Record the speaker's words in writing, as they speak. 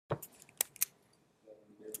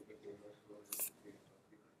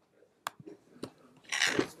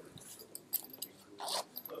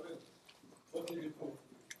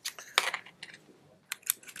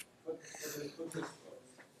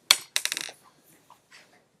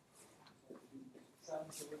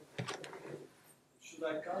Should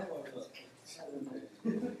I come or not?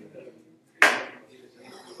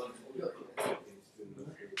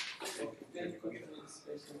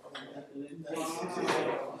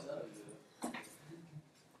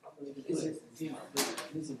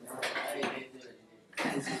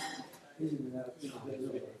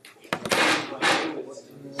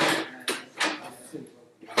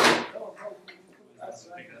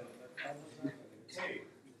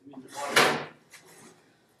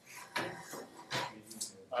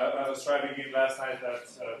 I was driving in last night at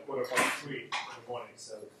 3:15 in the morning,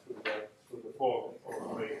 so through the fog all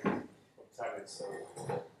the way from Tallinn. So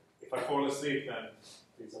if I fall asleep, then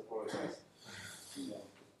please apologize.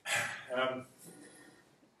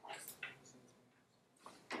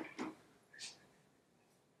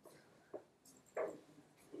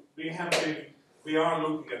 We are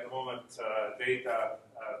looking at the moment data,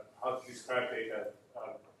 how to describe data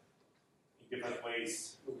in different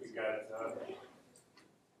ways, looking at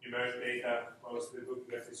numeric data, mostly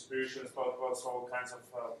looking at distributions, but also all kinds of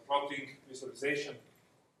plotting, visualization.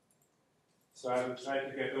 So I will try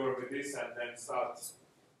to get over with this and then start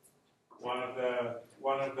one of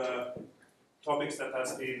the topics that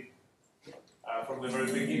has been from the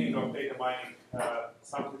very beginning of data mining,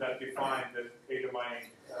 something that defined the data mining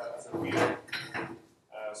as a field,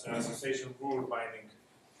 so an association rule mining.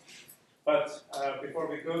 But before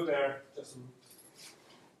we go there, just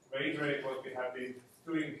reiterate what we have been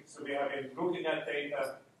doing. So we have been looking at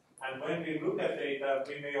data, and when we look at data,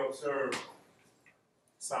 we may observe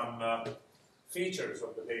some features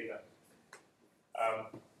of the data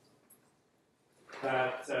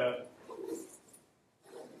that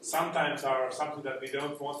sometimes are something that we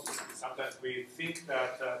don't want to see. Sometimes we think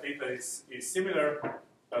that data is similar,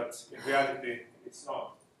 but in reality it's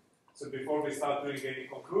not. So before we start doing any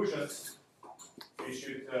conclusions, we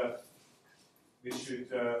should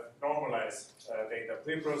normalize data,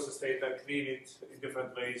 pre-process data, clean it in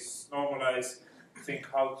different ways, normalize, think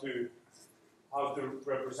how to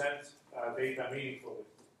represent data meaningfully.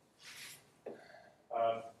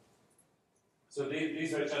 So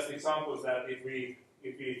these are just examples that if we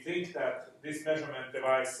think that this measurement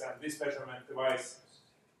device and this measurement device,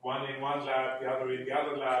 one in one lab, the other in the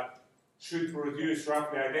other lab, should produce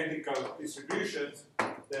roughly identical distributions,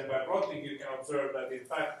 then by plotting you can observe that in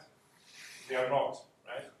fact they are not,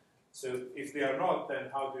 right? So if they are not, then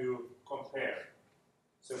how do you compare?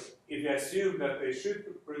 So if you assume that they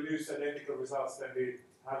should produce identical results, then we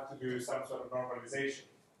have to do some sort of normalization.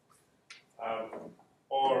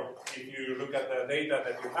 Or if you look at the data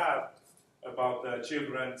that you have about the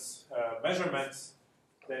children's measurements,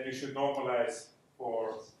 then you should normalize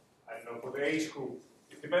for, I don't know, for the age group.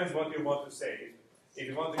 It depends what you want to say. If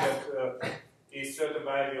you want to get a certain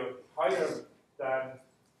value higher than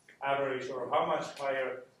average or how much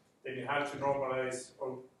higher, then you have to normalize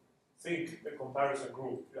or think the comparison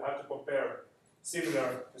group. You have to compare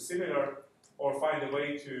similar to similar or find a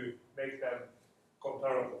way to make them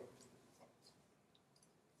comparable.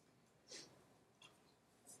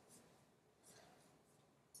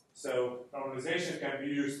 So normalization can be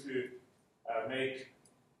used to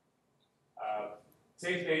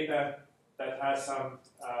take data that has some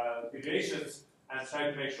deviations and try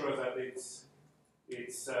to make sure that it's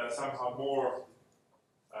somehow more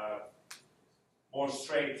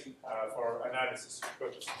straight for analysis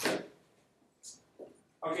purposes.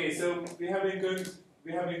 Okay, so we have been going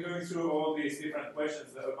through all these different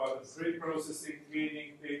questions about the pre-processing,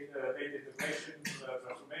 cleaning, data integration,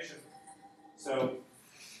 transformation. So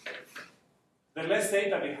the less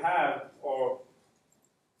data we have, or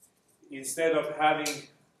instead of having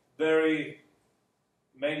very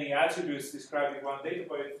many attributes describing one data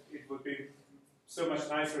point, it would be so much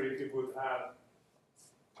nicer if you would have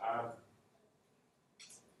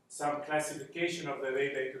some classification of the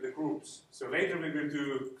data into the groups. So later we will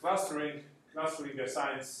do clustering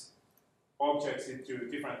assigns objects into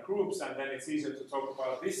different groups, and then it's easier to talk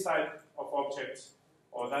about this type of object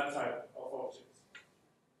or that type of object.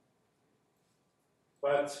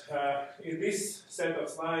 But in this set of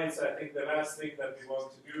slides, I think the last thing that we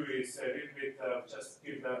want to do is a little bit just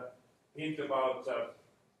give a hint about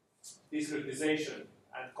discretization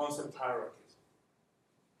and concept hierarchies.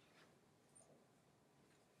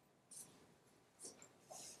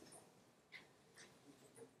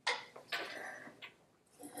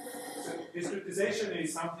 So discretization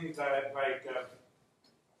is something that, like,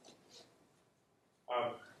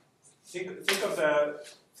 think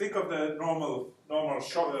of the normal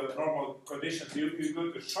conditions. You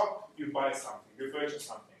go to a shop, you buy something, you purchase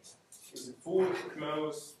something. Is it food,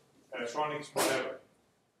 clothes, electronics, whatever.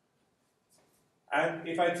 And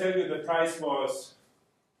if I tell you the price was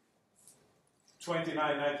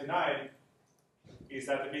 $29.99, is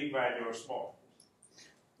that a big value or small?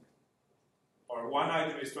 Or one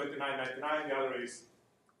item is $29.99, the other is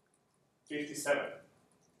 $57.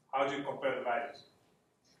 How do you compare the values?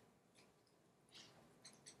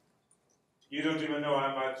 You don't even know,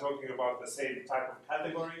 am I talking about the same type of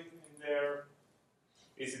category in there?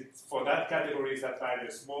 Is it for that category, is that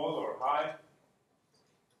value small or high?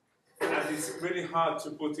 And it's really hard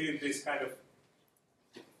to put in this kind of,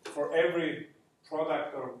 for every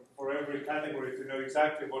product or for every category to know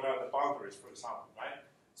exactly what are the boundaries, for example, right?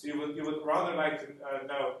 So you would rather like to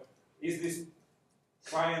know, is this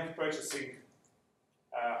client purchasing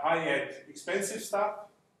high-end expensive stuff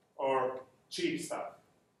or cheap stuff?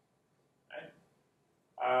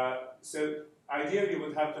 Right? So ideally, you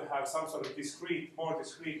would have to have some sort of more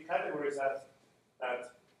discrete categories that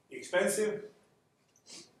expensive,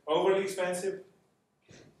 overly expensive,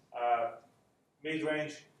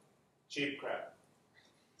 mid-range, cheap crap.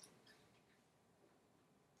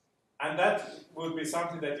 And that would be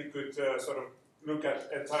something that you could sort of look at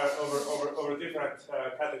over different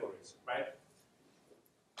categories, right?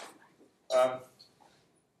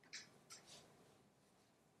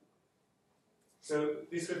 So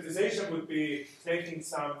discretization would be taking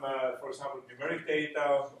some, for example, numeric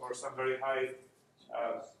data or some very high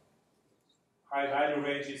value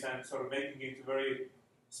ranges and sort of making it into very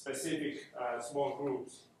specific small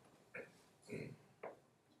groups.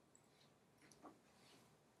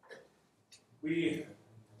 The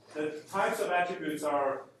types of attributes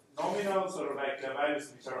are nominal, sort of like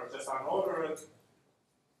values which are just unordered,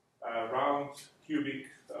 round, cubic,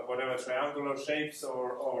 whatever triangular shapes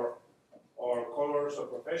or colors or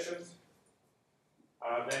professions.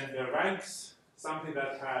 Then the ranks, something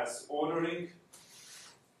that has ordering.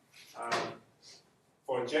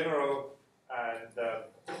 For general and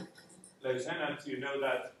lieutenant, you know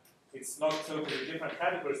that it's not totally different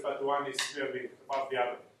categories, but one is clearly above the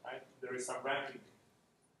other. Right? There is some ranking.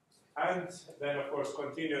 And then, of course,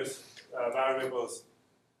 continuous variables,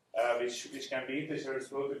 which can be integers,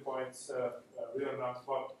 floating points, real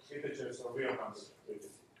numbers, integers or real numbers.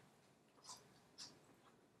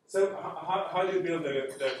 So how do you build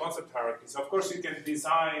the concept hierarchies? Of course, you can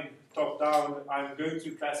design top-down. I'm going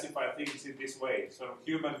to classify things in this way. So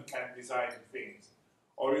human can design things.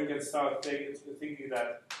 Or you can start thinking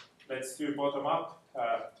that let's do bottom-up,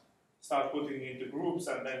 start putting into groups,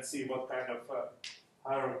 and then see what kind of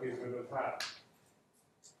hierarchies we will have.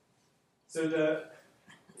 So the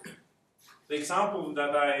example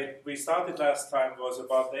that we started last time was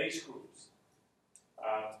about the age groups.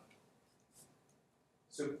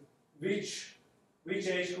 So which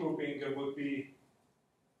age grouping would be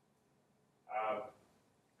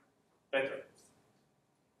better?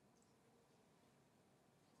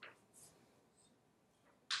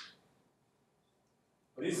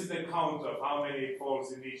 This is the count of how many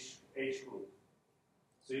falls in each age group.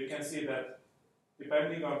 So you can see that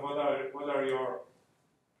depending on what are your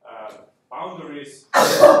boundaries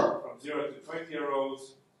from 0 to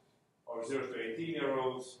 20-year-olds or 0 to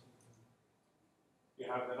 18-year-olds, you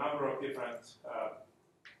have the number of different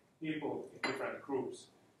people in different groups.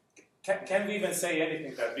 Can we even say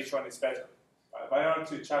anything that which one is better? Why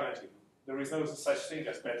aren't you challenging? There is no such thing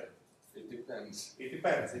as better. It depends. It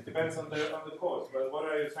depends. It depends on the cause. But what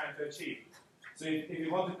are you trying to achieve? So if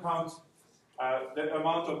you want to count the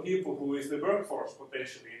amount of people who is the workforce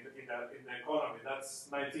potentially in the economy, that's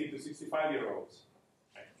 19 to 65-year-olds.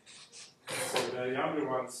 So the younger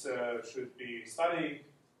ones should be studying,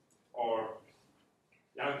 or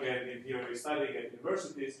younger in theory studying at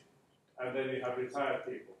universities, and then you have retired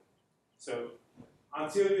people. So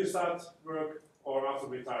until you start work or after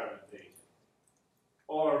retirement age.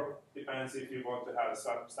 Or depends if you want to have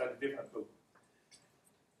some slightly different look.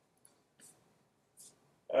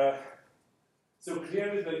 So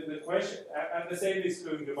clearly the question, and the same is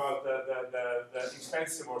going about the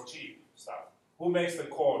expensive or cheap stuff. Who makes the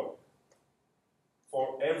call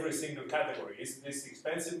for every single category? Is this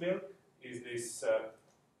expensive milk? Is this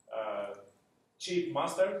cheap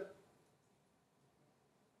mustard?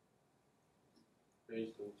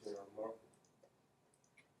 Based on general market.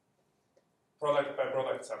 Product by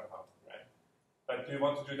product somehow, right? But do you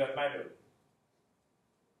want to do that manually?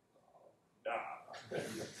 Nah.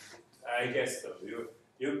 I guess so.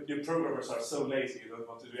 You programmers are so lazy, you don't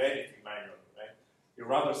want to do anything manually, right? You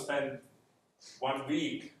rather spend 1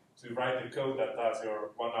 week to write the code that does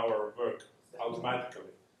your 1 hour of work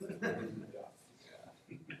automatically.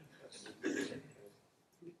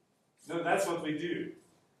 No, that's what we do.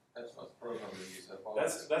 That's what programming is about.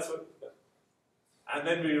 That's what, and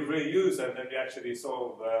then we reuse, and then we actually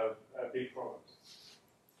solve big problems.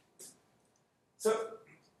 So,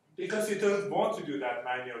 because you don't want to do that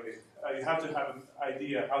manually, you have to have an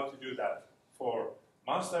idea how to do that for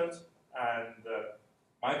mustard and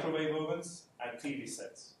microwave ovens and TV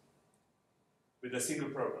sets with a single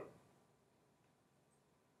program.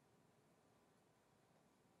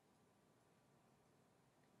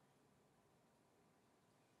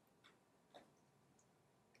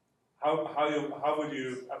 How would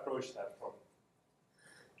you approach that problem?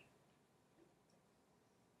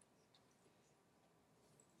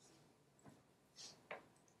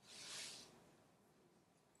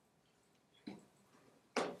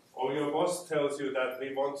 Or your boss tells you that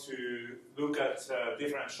we want to look at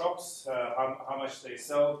different shops, how much they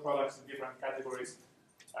sell products in different categories,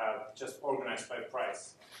 just organized by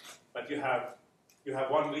price. But you have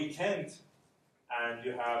one weekend, and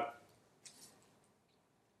you have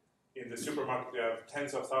in the supermarket, you have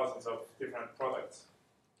tens of thousands of different products,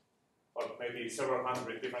 or maybe several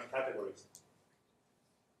hundred different categories.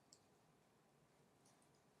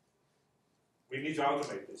 We need to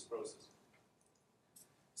automate this process.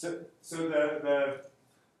 So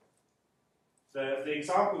the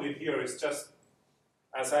example in here is just,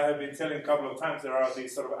 as I have been telling a couple of times, there are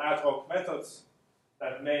these sort of ad hoc methods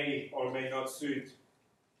that may or may not suit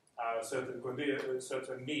certain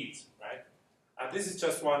needs, right? And this is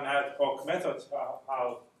just one ad hoc method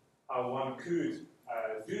how one could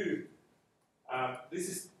do. This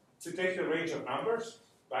is to take the range of numbers,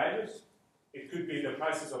 values. It could be the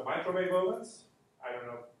prices of microwave ovens, I don't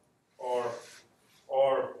know,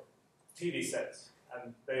 or TV sets,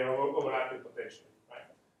 and they are overlapping potentially, right?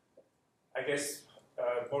 I guess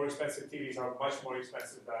more expensive TVs are much more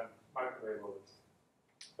expensive than microwave ovens.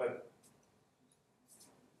 But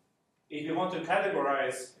if you want to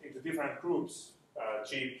categorize into different groups,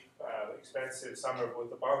 cheap, expensive, somewhere with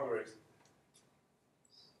the boundaries,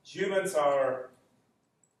 humans are,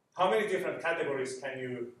 how many different categories can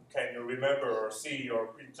you remember or see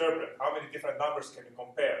or interpret? How many different numbers can you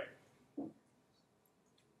compare?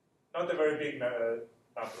 Not a very big number,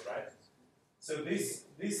 right? So this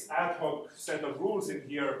ad hoc set of rules in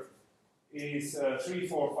here is a 3,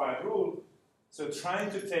 4, 5 rule. So trying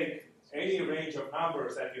to take any range of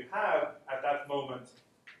numbers that you have at that moment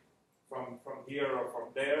from here or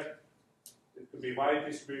from there, it could be wide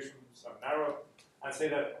distribution, some narrow, and say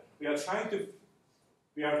that we are trying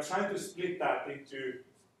to split that into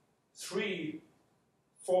 3,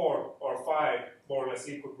 4, or 5 more or less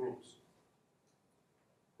equal groups.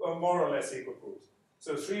 Well, more or less equal groups.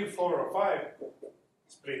 So 3, 4, or 5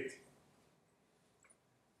 split.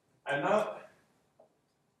 And now,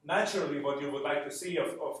 naturally, what you would like to see,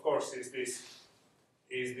 of course, is these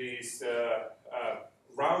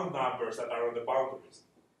round numbers that are on the boundaries.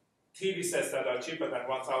 TV sets that are cheaper than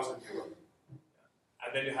 1,000 euro.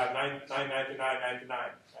 And then you have 999.99,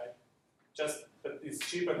 right? Just that it's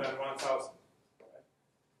cheaper than 1,000. Right?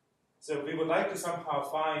 So we would like to somehow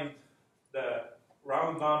find the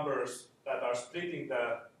round numbers that are splitting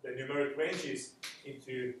the numeric ranges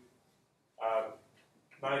into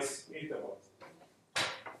nice intervals.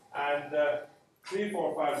 And 3,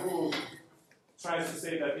 4, 5 rule tries to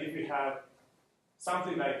say that if we have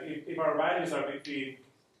something like, if our values are between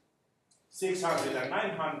 600 and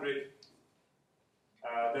 900,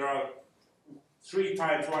 there are 3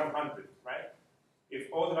 times 100, right?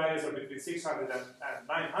 If all the values are between 600 and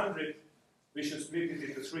 900, we should split it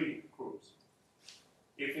into 3 groups.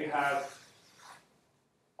 If we have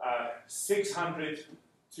 600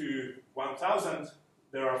 to 1,000,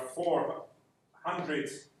 there are 4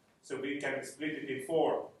 hundreds, so we can split it in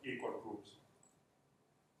 4 equal groups.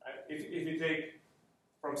 If we take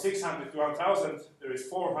from 600 to 1,000, there is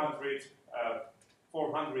 400.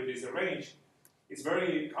 400 is a range. It's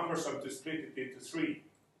very cumbersome to split it into 3.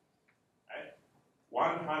 Right?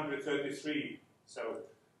 133. So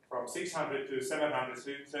from 600 to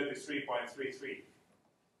 733.33.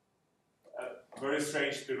 Very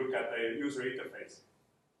strange to look at the user interface.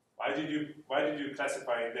 Why did you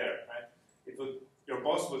classify it there? Right? Your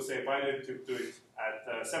boss would say, why didn't you do it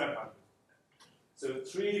at 700? So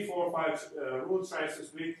 3, 4, 5 rule tries to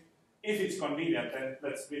split. If it's convenient, then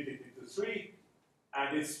let's split it into 3.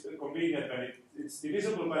 And it's convenient when it's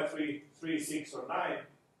divisible by 3, 6, or 9.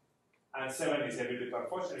 And 7 is a little bit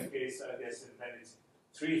unfortunate case, I guess, and then it's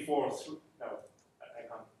 3, 4, 3. No, I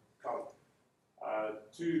can't count.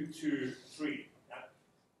 2, 2, 3. Yeah?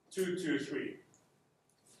 2, 2, 3.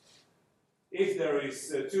 If there is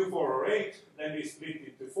 2, 4, or 8, then we split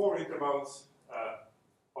into 4 intervals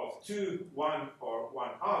of 2, 1, or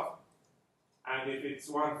 1/2. And if it's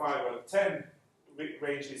 1, 5, or 10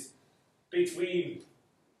 ranges between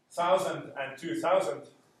 1,000 and 2,000,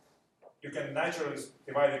 you can naturally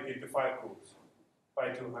divide it into 5 groups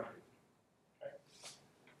by 200. Okay?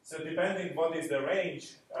 So depending what is the range,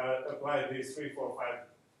 apply this 3, 4, 5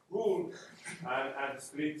 rule and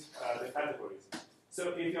split the categories.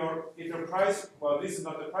 So if your price, well, this is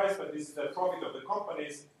not the price, but this is the profit of the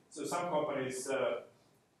companies. So some companies,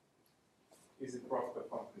 is it profit of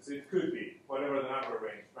companies? It could be, whatever the number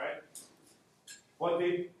range, right? What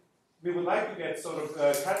we would like to get sort of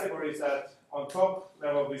categories that on top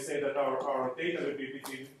level we say that our data will be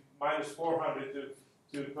between -400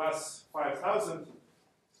 to +5,000,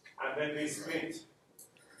 and then we split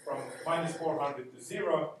from -400 to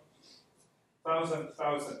 0, 1,000,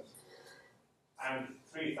 1,000, and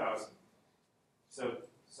 3,000. So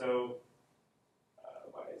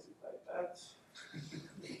why is it like that?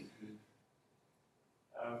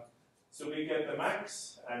 So we get the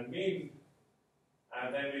max and mean, and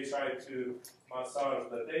then we try to massage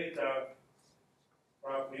the data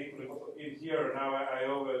roughly equally. In here, now I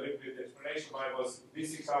owe a little bit explanation why was this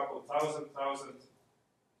example 1,000, 1,000.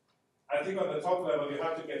 I think on the top level you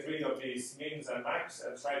have to get rid of these mins and max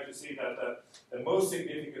and try to see that the most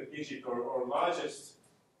significant digit or largest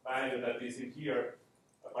value that is in here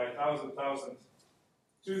by 1,000, 1,000,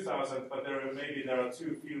 2,000, but maybe there are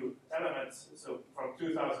too few elements. So from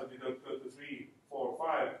 2,000 you don't go to 3, 4,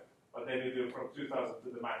 5, but then you do from 2,000 to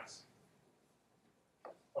the max.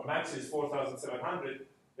 Or max is 4,700,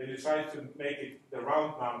 then you try to make it the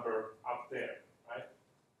round number up there, right?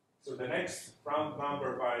 So the next round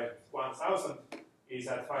number by 1,000 is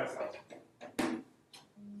at 5,000.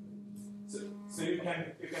 So you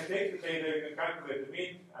can take the data, you can calculate the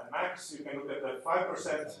mean and max, you can look at the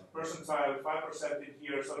 5% percentile, 5% in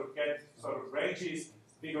here, sort of get sort of ranges,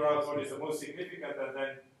 figure out what is the most significant, and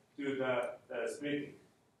then do the splitting.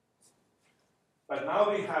 But now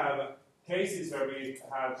we have cases where we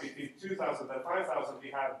have between 2,000 and 5,000,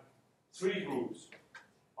 we have 3 groups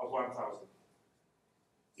of 1,000.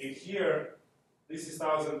 In here, this is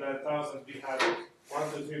 1,000 and 1,000, we have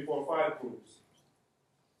 1, 2, 3, 4, 5 groups.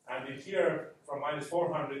 And in here, from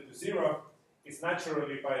 -400 to 0, it's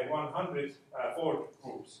naturally by 100, 4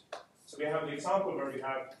 groups. So we have the example where we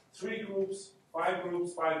have 3 groups, 5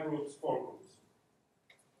 groups, 5 groups, 4 groups.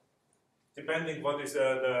 Depending what is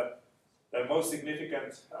the most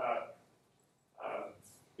significant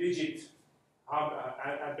digit,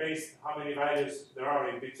 and based how many values there are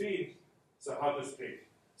in between, so how to split.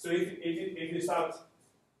 So if you start,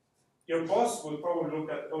 your boss will probably look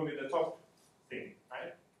at only the top thing,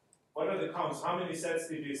 right? What are the counts? How many sets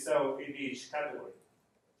did you sell in each category?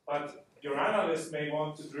 But your analyst may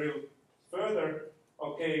want to drill further.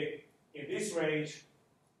 Okay, in this range,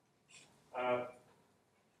 how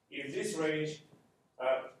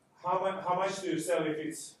much do you sell if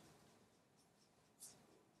it's?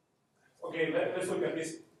 Okay, let's look at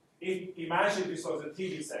this. Imagine this was a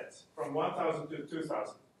TV set from 1,000 to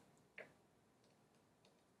 2,000.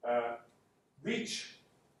 Which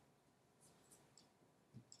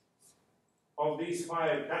of these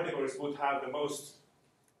 5 categories would have the most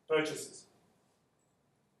purchases?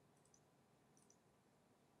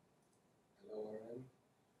 Lower end.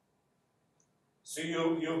 So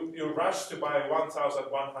you rush to buy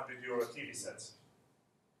 1,100 euro TV sets.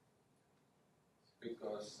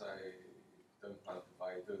 Because I don't want to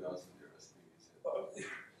buy 2,000 euros TV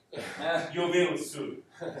set. You will soon.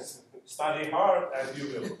 Study hard and you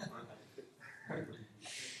will.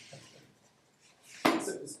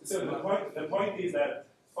 So the point is that,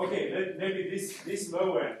 okay, maybe this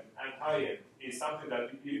low end and high end is something that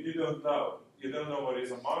you don't know. You don't know what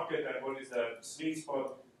is a market and what is the sweet spot.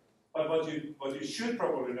 But what you should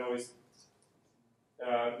probably know is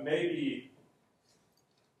maybe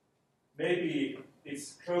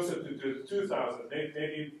it's closer to 2,000.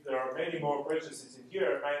 Maybe there are many more purchases in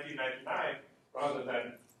here, 1999, rather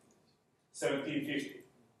than 1750.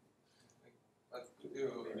 But could you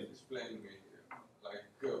explain me, like,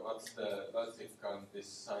 what's the logic on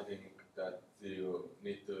deciding that you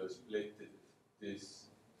need to split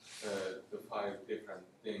this to 5 different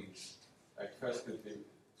things? Like, first could you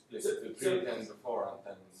split it to 3, then to 4, and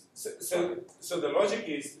then... So the logic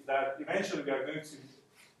is that eventually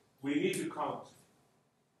we need to count.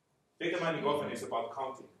 Data mining often is about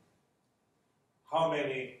counting. How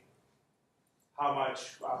many, how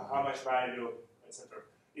much value, etc.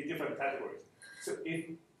 in different categories. So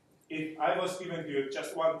if I was giving you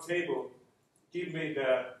just one table, give me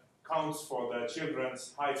the counts for the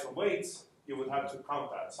children's heights and weights, you would have to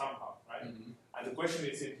count that somehow, right? Mm-hmm. And the question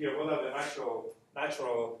is in here, what are the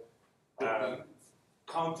natural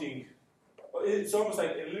counting? It's almost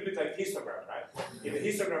like a little bit like histogram, right? In the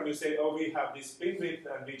histogram, you say, oh, we have this spin width,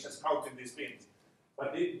 and we just count in these spins.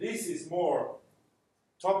 But this is more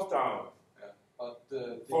top-down. We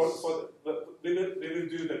will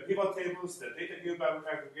do the pivot tables, the data cube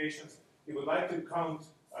aggregations. We would like to count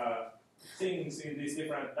things in these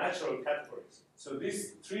different natural categories. So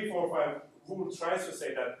this 3, 4, 5 rule tries to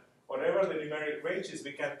say that whatever the numeric range is,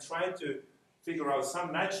 we can try to figure out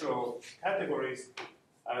some natural categories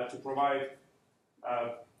to provide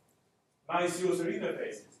nice user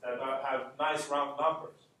interfaces that have nice round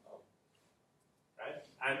numbers. Right?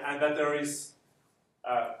 And that there is,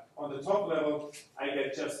 on the top level, I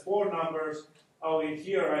get just 4 numbers. Oh, in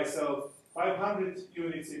here I sell 500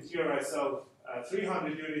 units, in here I sell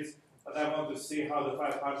 300 units, but I want to see how the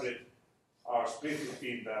 500 are split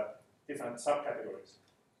between the different subcategories.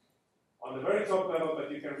 On the very top level,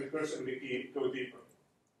 but you can recursively go deeper.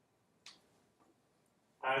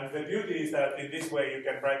 And the beauty is that in this way you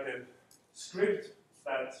can write a script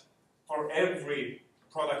that for every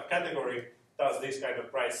product category does this kind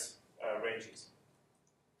of price ranges.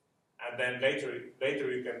 And then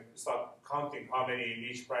later you can start counting how many in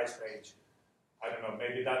each price range. I don't know,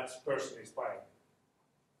 maybe that person is buying.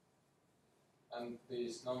 And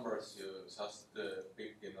these numbers you just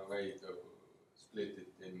pick in a way to split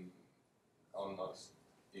it in almost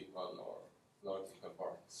equal or logical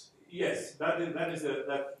parts. Yes,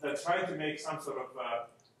 that's trying to make some sort of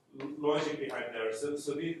logic behind there.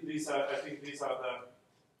 So these are, I think these are the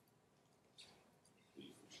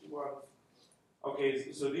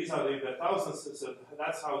okay. So these are the thousands. So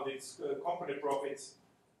that's how this company profits.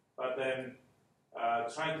 But then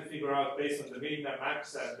trying to figure out based on the min and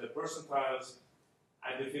max and the percentiles,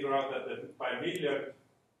 and to figure out that by million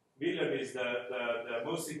is the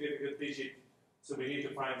most significant digit. So we need to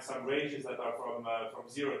find some ranges that are from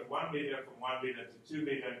 0 to 1 million, from 1 million to 2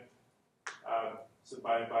 million. So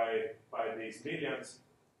by these millions,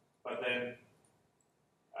 but then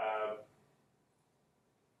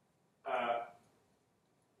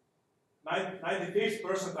 95th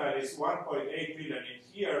percentile is 1.8 million in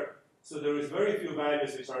here. So there is very few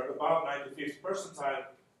values which are above 95th percentile.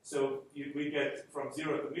 So we get from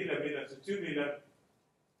 0 to million to 2 million.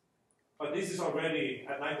 But this is already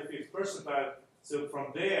at 95th percentile. So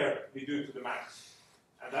from there, we do to the max.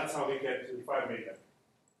 And that's how we get to 5 million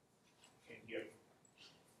in here.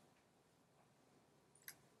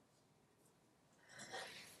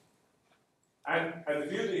 And the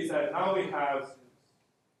beauty is that now we have,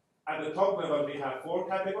 at the top level, we have 4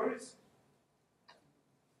 categories.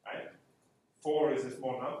 Right? 4 is a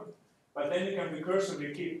small number. But then you can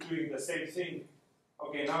recursively keep doing the same thing.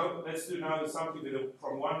 Okay, now let's do something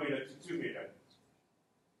from 1 million to 2 million.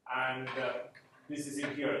 And this is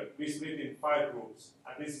in here. We split in 5 groups.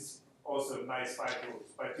 And this is also nice 5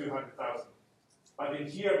 groups by 200,000. But in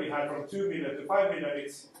here we have from 2 million to 5 million,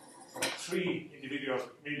 it's 3 individual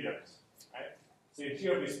millions. Right? So in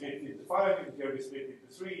here we split into 5, in here we split into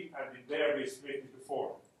 3, and in there we split into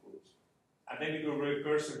 4 groups. And then you go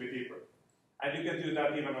recursively deeper. And you can do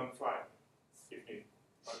that even on fly, if needed.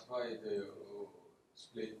 But why do you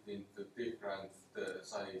split into different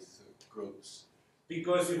size groups?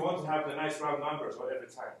 Because you want to have the nice round numbers every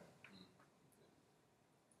time.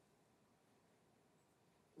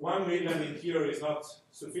 1 million in here is not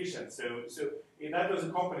sufficient. So in that was a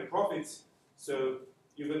company profits. So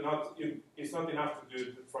you will not. It's not enough to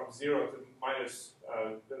do from 0 to minus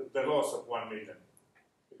the loss of 1 million,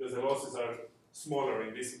 because the losses are smaller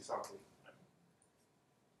in this example.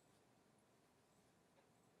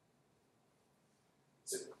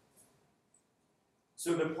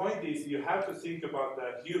 So the point is, you have to think about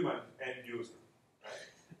the human end user.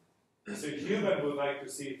 Right? So human would like to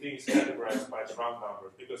see things categorized by the round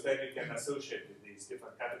numbers, because then you can associate with these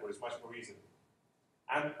different categories much more easily.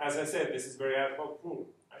 And as I said, this is very ad hoc rule.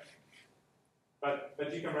 Right?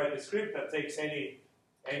 But you can write a script that takes any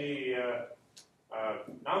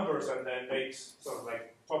numbers and then makes sort of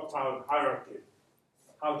like top-down hierarchy.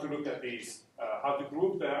 How to look at these, how to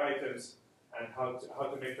group the items, and how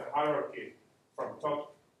to make the hierarchy from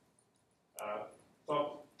top-down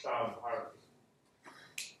hierarchy.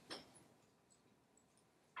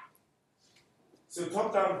 So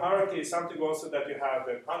top-down hierarchy is something also that you have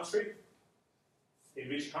a country, in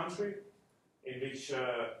which country, in which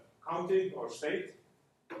county or state,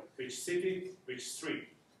 which city, which street.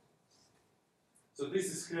 So this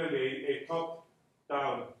is clearly a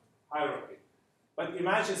top-down hierarchy. But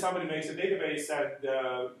imagine somebody makes a database and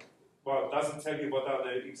doesn't tell you what are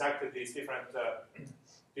exactly these different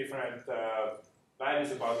different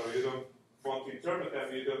values about, or you don't want to interpret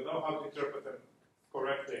them, you don't know how to interpret them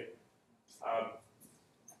correctly.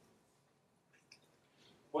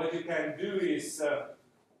 What you can do is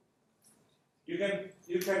you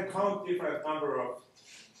can count different number of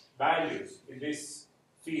values in this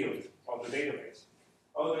field of the database.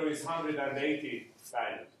 Oh, there is 180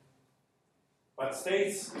 values. But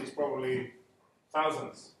states is probably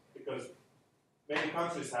thousands, because many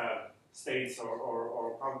countries have states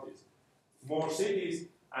or counties. More cities,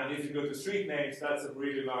 and if you go to street names, that's a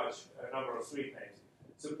really large number of street names.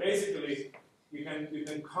 So basically, you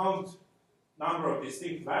can count number of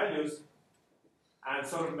distinct values and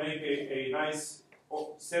sort of make a nice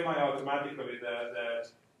semi-automatically the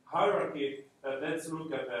hierarchy that let's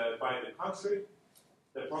look at by the country,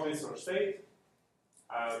 the province or state,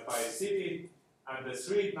 by city, and the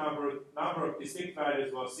street number of distinct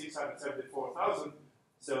values was 674,000.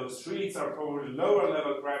 So streets are probably lower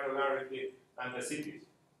level granularity than the cities.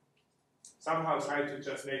 Somehow try to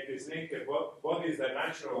just make this link. What is the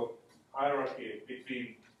natural hierarchy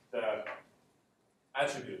between the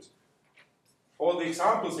attributes? All the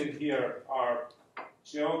examples in here are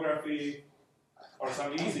geography or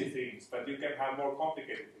some easy things, but you can have more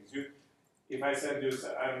complicated things. If I send you,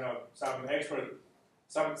 I don't know,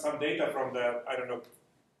 some data from the, I don't know,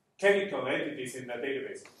 chemical entities in the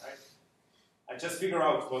database, right? And just figure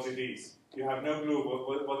out what it is. You have no clue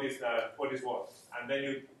what is what, and then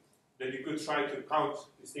you could try to count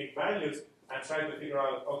distinct values and try to figure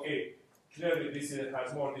out, okay, clearly this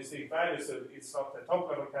has more distinct values, so it's not the top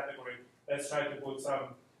level category. Let's try to put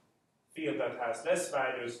some field that has less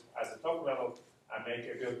values as a top level and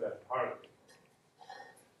build a hierarchy.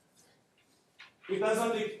 It does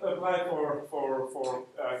only apply for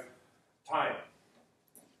time.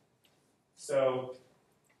 So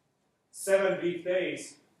 7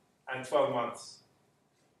 weekdays and 12 months.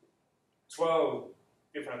 12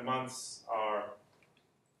 different months are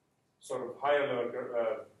sort of higher level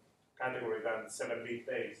category than 7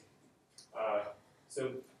 weekdays.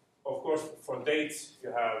 So of course for dates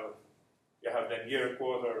you have then year,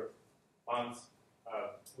 quarter, month,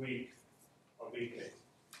 week, or weekdays.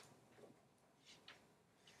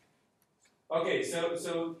 Okay, so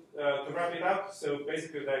to wrap it up, so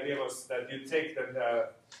basically the idea was that you take the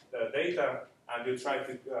data and you try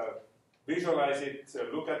to visualize it,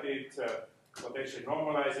 look at it, potentially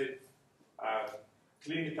normalize it,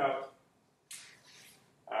 clean it up,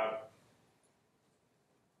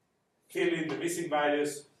 fill in the missing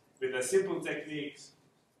values with a simple techniques,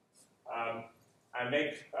 and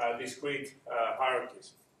make discrete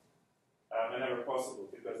hierarchies whenever possible,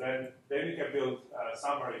 because then you can build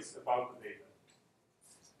summaries about the data.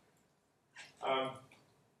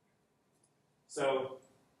 So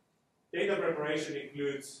data preparation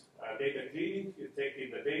includes data cleaning. You take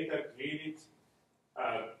in the data, clean it,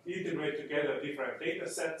 integrate together different data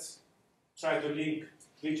sets, try to link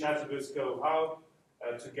which attributes go how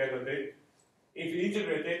together. If you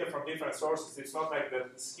integrate data from different sources, it's not like the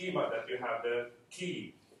schema that you have the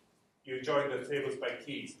key. You join the tables by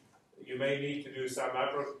keys. You may need to do some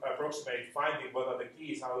approximate finding what are the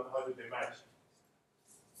keys, how do they match.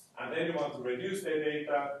 And then you want to reduce the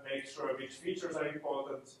data, make sure which features are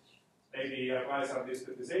important, maybe apply some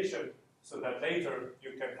discretization so that later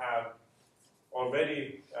you can have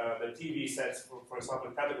already the TV sets, for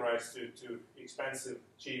example, categorized to expensive,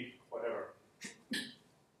 cheap, whatever.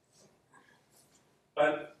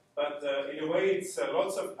 But in a way, it's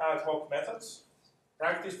lots of ad hoc methods.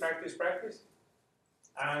 Practice, practice, practice.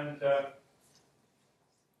 And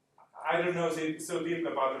I don't know so deep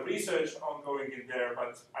about the research ongoing in there,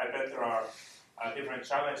 but I bet there are different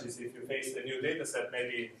challenges if you face the new data set.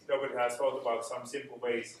 Maybe nobody has thought about some simple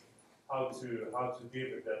ways how to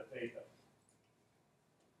deal with that data.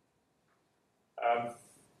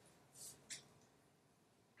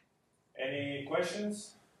 Any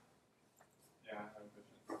questions? Yeah, I have a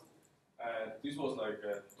question. This was like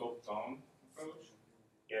a top-down approach.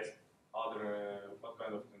 Yes. Are there what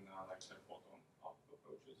kind of like bottom-up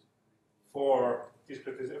approaches? For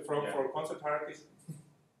discretization, for concept hierarchies?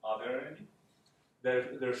 Are there any?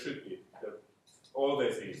 There should be. There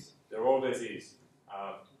always is. There always is.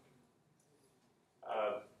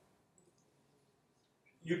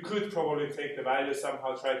 You could probably take the values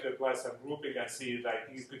somehow, try to apply some grouping and see, like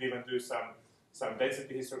you could even do some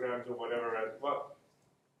density histograms or whatever. Well,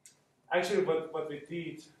 actually, what we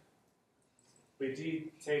did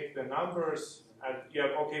take the numbers and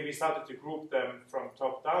we started to group them from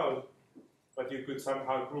top down, but you could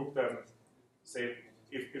somehow group them, say,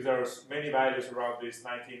 if there's many values around this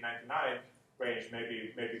 1999 range,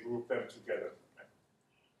 maybe group them together.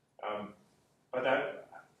 But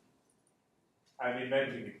and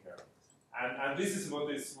inventing it here. And this is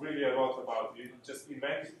what is really a lot about. You just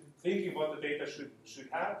thinking what the data should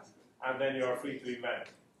have, and then you are free to invent,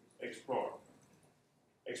 explore.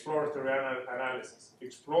 Exploratory analysis.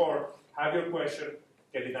 Explore, have your question,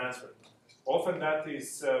 get it answered. Often that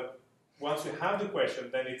is, once you have the question,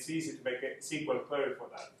 then it's easy to make a SQL query for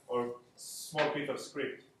that, or small bit of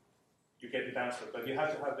script. You get it answered, but you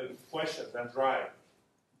have to have the question, then drive,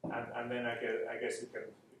 and then I guess you can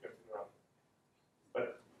figure out.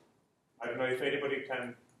 But I don't know if anybody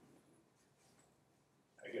can.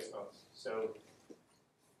 I guess not. So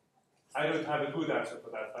I don't have a good answer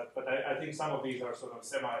for that, but I think some of these are sort of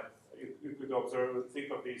semi. You could observe,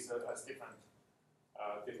 think of these as different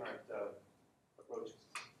approaches.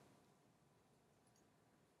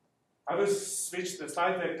 I will switch the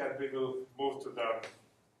slide deck and we will move to the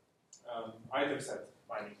item set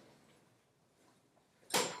mining.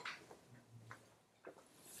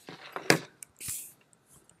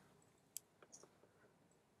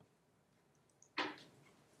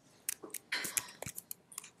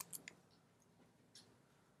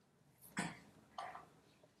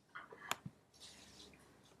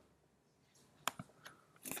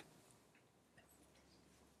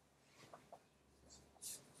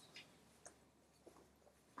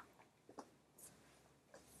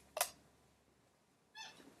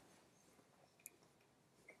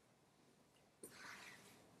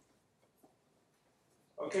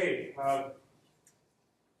 Okay,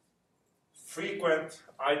 frequent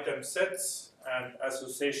item sets and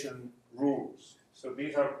association rules. So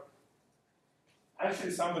these are,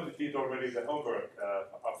 actually somebody did already the homework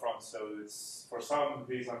up front, so it's, for some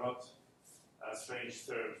these are not strange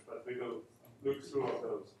terms, but we will look through all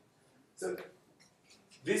those. So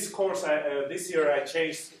this course, this year I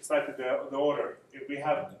changed slightly the order. We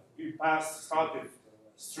started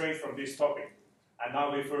straight from this topic, and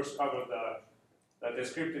now we first covered the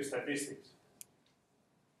descriptive statistics.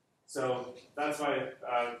 So that's why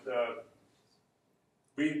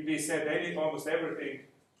we said almost everything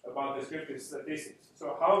about descriptive statistics.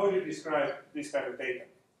 So how would you describe this kind of data?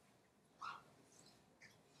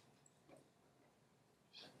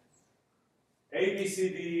 A, B, C,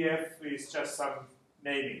 D, E, F is just some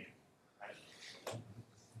naming.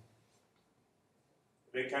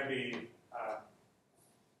 They can be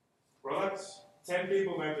products. 10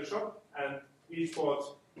 people went to shop and each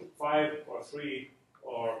bought 5 or 3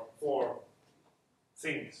 or 4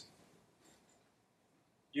 things.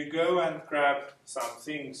 You go and grab some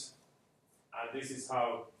things, and this is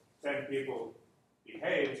how 10 people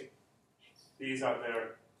behave. These are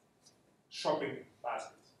their shopping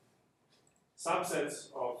baskets.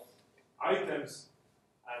 Subsets of items,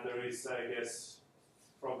 and there is, I guess,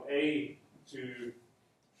 from A to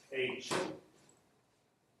H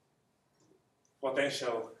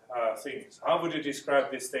potential things. How would you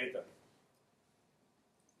describe this data?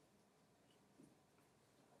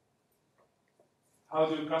 How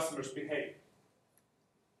do customers behave?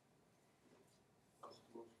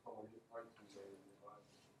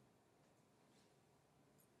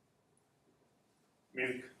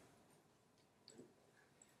 Milk.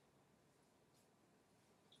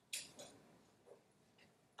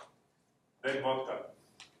 Then vodka.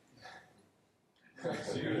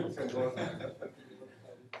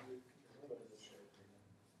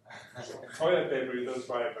 Toilet paper you don't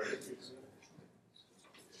buy very quickly.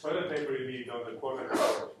 Toilet paper you need on the quarterly,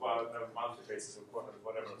 well, on a monthly basis or quarterly,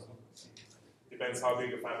 whatever. Depends how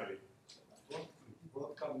big a family.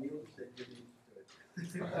 Vodka milk that you need.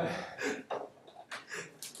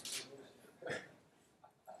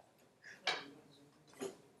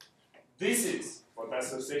 This is what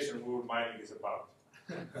association rule mining is about.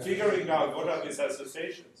 Figuring out what are these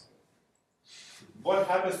associations. What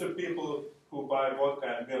happens to people who buy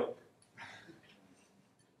vodka and milk?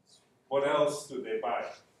 What else do they buy?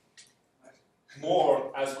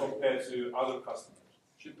 More as compared to other customers.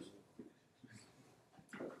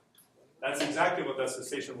 That's exactly what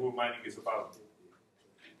association rule mining is about.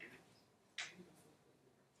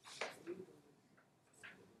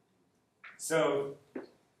 So,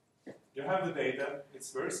 you have the data,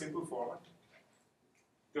 it's very simple format.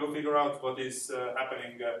 Go figure out what is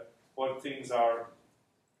happening, what things are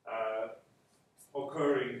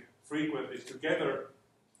occurring frequently together,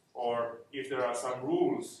 or if there are some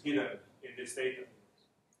rules hidden in this data.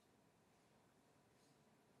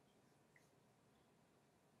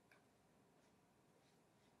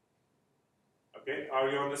 Okay, are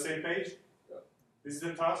you on the same page? Yeah. This is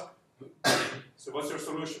the task. So what's your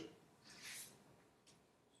solution?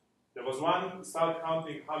 There was one, start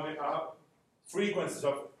counting how many frequencies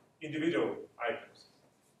of individual items,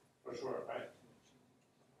 for sure, right?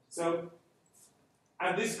 So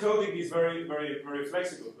And this coding is very, very, very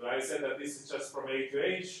flexible. I said that this is just from A to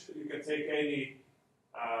H. You can take any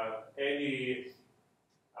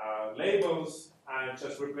labels and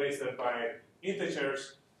just replace them by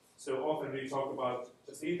integers. So often we talk about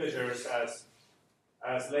just integers as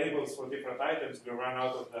labels for different items. We run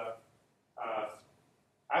out of the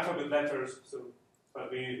alphabet letters, but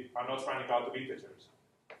we are not running out of integers.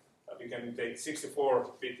 We can take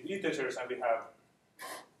 64-bit integers and we have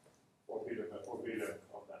 4 billion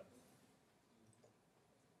of them.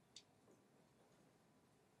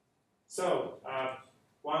 So,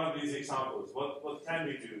 one of these examples, what can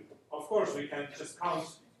we do? Of course, we can just count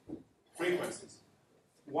frequencies.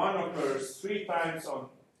 1 occurs 3 times on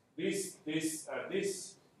this,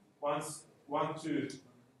 once, 1, 2,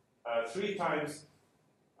 3 times.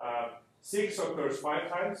 6 occurs 5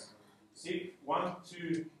 times. 1,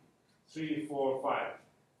 2, 3, 4, 5.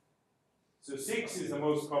 So 6 is the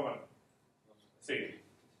most common thing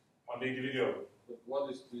on the individual. But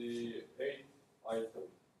what is the 8th item?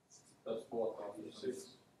 That's what after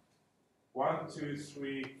 6. 1, 2,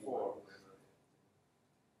 3, 4.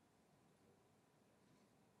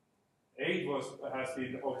 8 has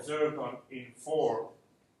been observed in 4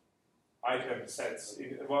 item sets,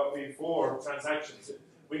 in 4 transactions.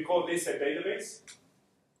 We call this a database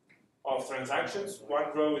of transactions.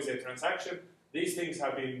 One row is a transaction. These things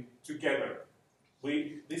have been together.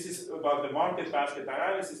 This is about the market basket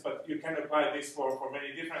analysis, but you can apply this for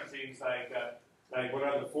many different things, like what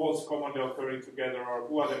are the faults commonly occurring together, or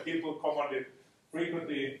who are the people commonly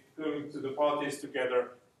frequently going to the parties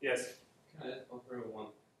together. Yes? Can I offer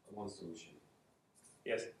one solution?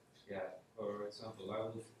 Yes. Yeah, for example, I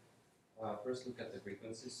will first look at the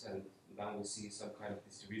frequencies, and now we see some kind of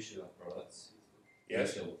distribution of products.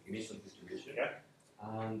 Yes. Initial distribution. Yeah.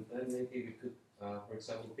 And then maybe we could, for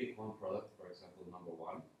example, pick one product, for example, number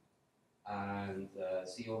 1, and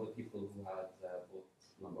see all the people who had bought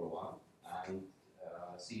number 1, and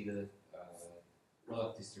see the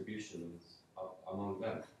product distributions among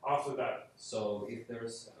them. After that. So if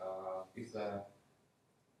there's if the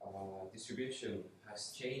distribution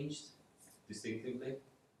has changed distinctively,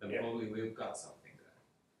 then probably we've got something there.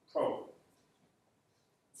 Probably.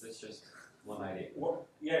 That's just one idea.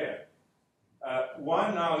 Yeah.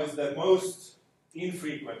 1 now is the most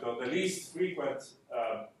infrequent, or the least frequent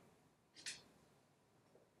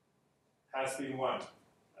has been 1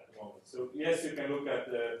 at the moment. So yes, you can look at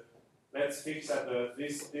let's fix at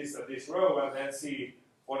this row and then see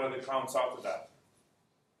what are the counts after that.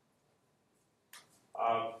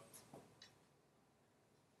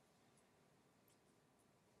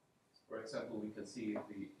 For example, we can see if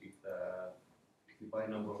we buy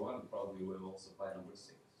number 1, probably we'll also buy number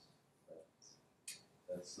 6.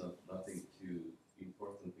 That's nothing too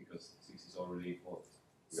important because 6 is already bought.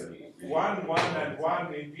 Really 1, 1, and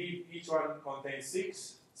 1, indeed, each one contains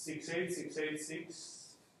 6, 6, 8, 6, 8,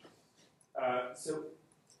 6. So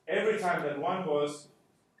every time that 1 was,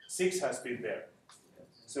 6 has been there.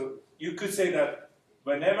 So you could say that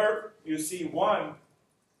whenever you see 1,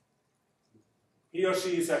 he or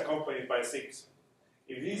she is accompanied by 6.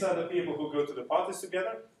 If these are the people who go to the parties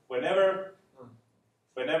together, whenever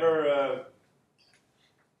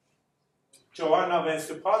Joanna went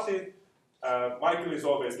to party, Michael is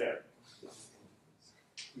always there.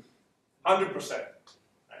 100%.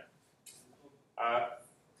 Right?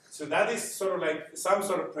 So that is sort of like some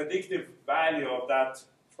sort of predictive value of that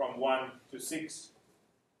from 1 to 6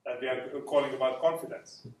 that we are calling about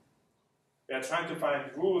confidence. We are trying to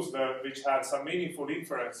find rules which have some meaningful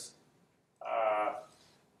inference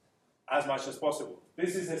as much as possible.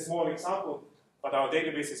 This is a small example, but our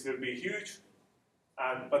databases will be huge,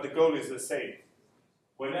 but the goal is the same.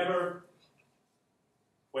 Whenever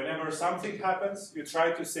something happens, you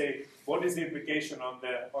try to say, what is the implication on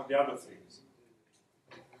the other things?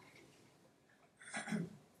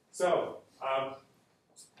 So,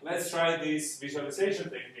 let's try these visualization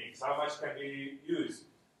techniques. How much can we use?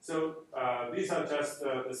 So, these are just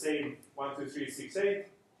the same 1, 2, 3, 6, 8,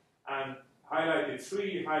 and highlighted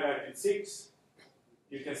 3, highlighted 6.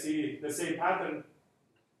 You can see the same pattern.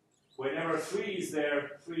 Whenever 3 is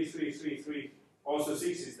there, 3, 3, 3, 3, also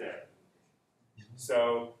 6 is there.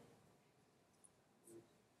 So,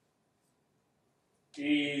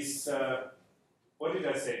 is, what did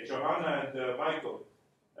I say? Johanna and Michael.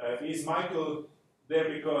 Is Michael there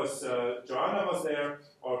because Johanna was there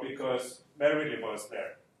or because Merrily was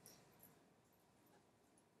there?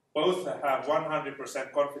 Both have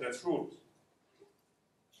 100% confidence rules.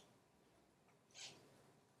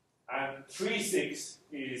 And 3, 6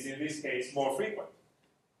 is, in this case, more frequent.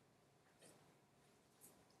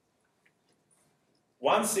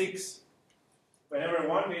 1, 6 whenever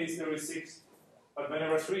 1 is, there is 6. But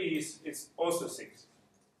whenever 3 is, it's also 6.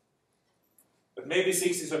 But maybe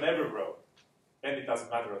 6 is on every row. Then it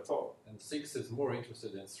doesn't matter at all. And 6 is more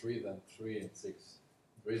interested in 3 than 3 and 6.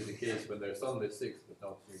 There is the case when there's only 6 but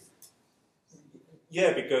not 3.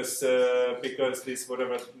 Yeah, because this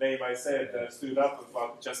whatever name I said stood up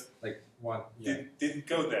about just Like 1. Yeah. didn't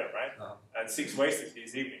go there, right? And 6 wasted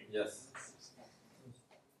his evening. Yes.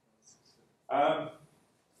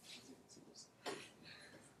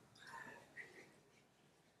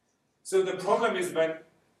 So the problem is when,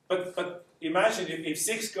 but imagine if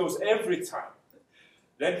 6 goes every time,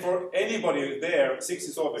 then for anybody there, 6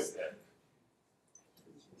 is always there.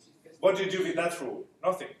 What do you do with that rule?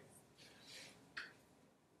 Nothing.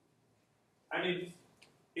 I mean,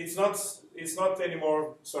 it's not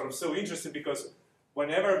anymore sort of so interesting because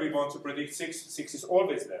whenever we want to predict 6, 6 is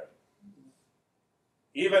always there.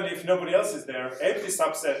 Even if nobody else is there, empty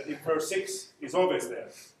subset in per 6 is always there.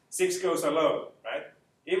 6 goes alone, right?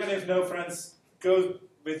 Even if no friends go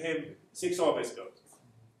with him, 6 always goes.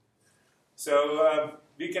 So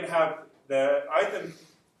we can have the item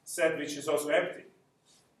set which is also empty.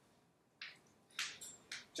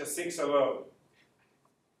 Just 6 alone.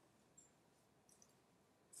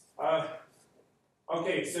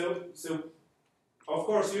 Okay, so of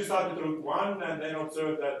course you started root 1 and then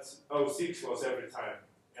observed that 6 was every time.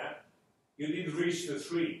 Yeah, you didn't reach the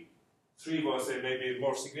 3. 3 was a maybe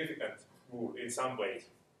more significant rule in some ways.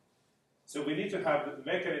 So we need to have the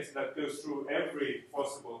mechanism that goes through every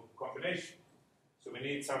possible combination. So we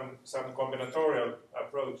need some combinatorial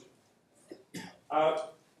approach.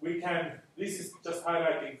 We can. This is just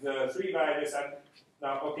highlighting the 3 values, and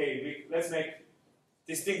now okay, let's make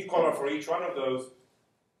distinct color for each one of those.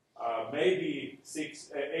 Maybe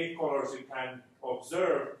 8 colors you can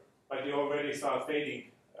observe, but you already start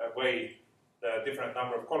fading away the different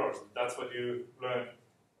number of colors. That's what you learn,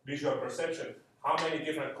 visual perception. How many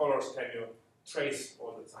different colors can you trace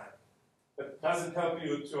all the time? But does it help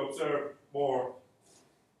you to observe more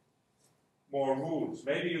rules?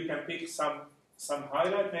 Maybe you can pick some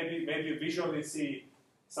highlight, maybe visually see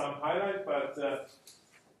some highlight, but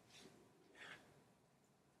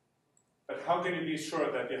how can you be sure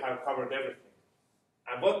that you have covered everything?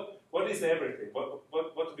 And what is everything? What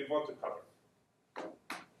do we want to cover?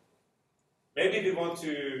 Maybe we want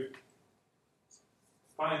to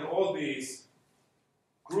find all these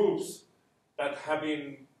groups that have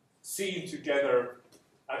been seen together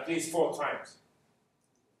at least 4 times.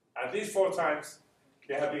 At least 4 times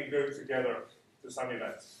they have been grouped together to some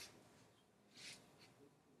events.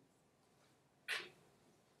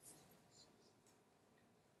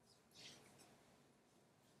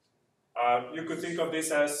 You could think of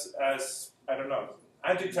this as I don't know,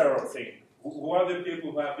 anti-terror thing. Who are the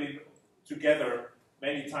people who have been together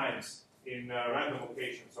many times in random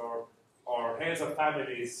occasions or heads of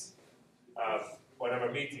families,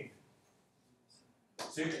 whatever meeting?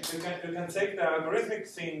 So you can take the algorithmic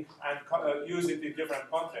thing and use it in different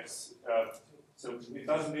contexts. So it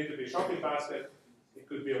doesn't need to be shopping basket. It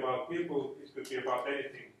could be about people. It could be about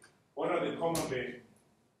anything. What are the commonly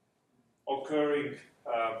occurring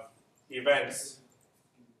events?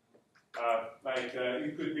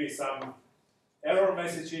 It could be some error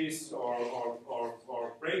messages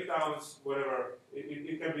or breakdowns, whatever.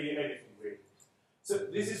 It can be anything really. So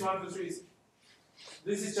this is 1, 2, 3.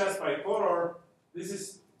 This is just by color. This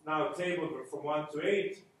is now a table from 1 to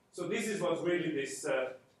 8. So this is what really this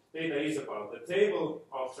data is about. The table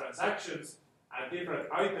of transactions and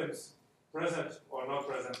different items present or not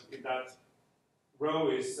present in that row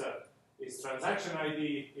is transaction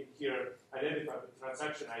ID. In here, identify the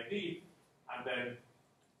transaction ID, and then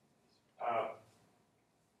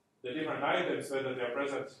the different items, whether they're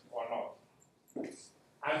present or not.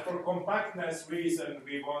 And for compactness reason,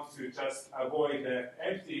 we want to just avoid the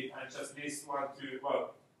empty and just list 1, 2,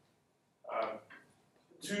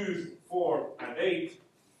 2, 4, and 8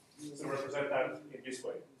 to represent that in this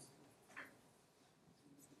way.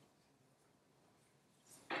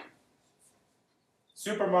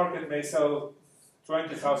 Supermarket may sell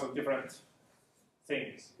 20,000 different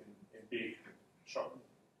things in big shop.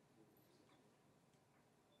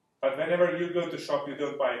 But whenever you go to shop, you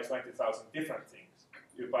don't buy 20,000 different things.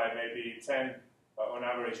 You buy maybe 10, on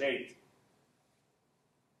average 8.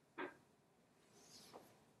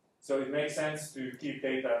 So it makes sense to keep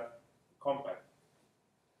data compact.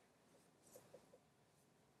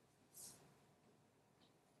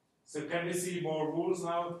 So can we see more rules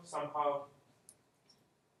now somehow?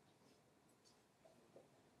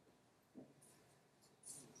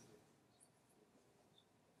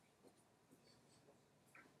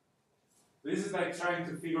 this is like trying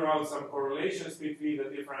to figure out some correlations between the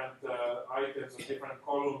different items or different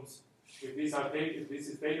columns. If these are if this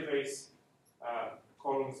is database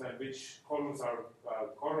columns, and which columns are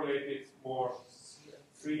correlated more.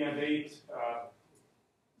 3 and 8.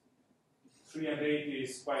 3 and 8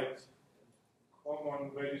 is quite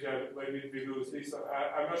common. Where did we lose this?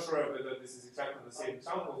 I'm not sure whether this is exactly the same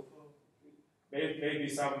example. Maybe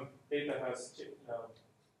some data has changed.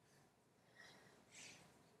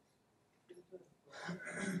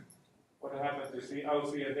 What happened to 3? Oh,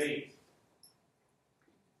 3 and 8.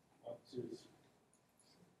 1, 2, 3.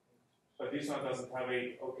 But this one doesn't have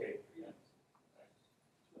 8. Okay.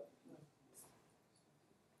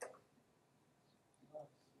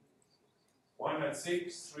 1 and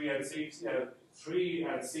 6, 3 and 6, 3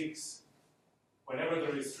 and 6. Whenever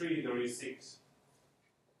there is 3, there is 6.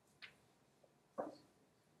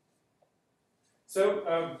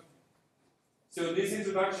 So, so this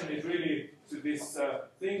introduction is really to this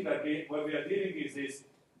thing that what we are dealing is this.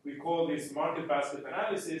 We call this market basket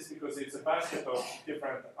analysis because it's a basket of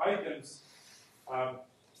different items.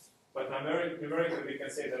 But numerically, we can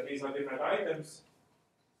say that these are different items,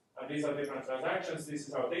 and these are different transactions. This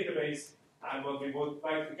is our database. And what we would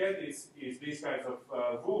like to get is these kinds of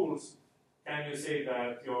rules. Can you say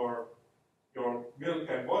that your milk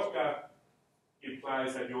and vodka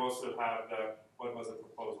implies that you also have the, what was the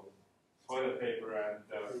proposal? Toilet paper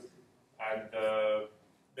and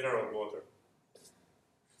mineral water.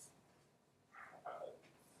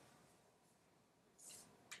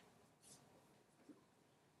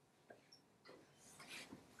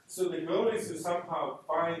 So the goal is to somehow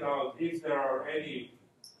find out if there are any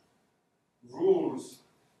rules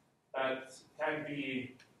that can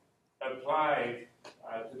be applied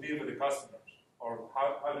to deal with the customers, or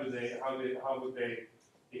how would they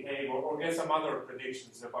behave, or get some other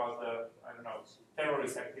predictions about the, I don't know,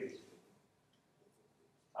 terrorist activity.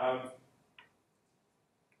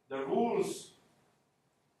 The rules,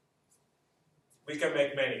 we can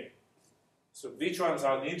make many. So which ones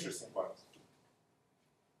are the interesting ones?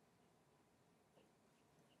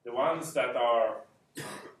 The ones that are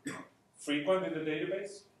frequent in the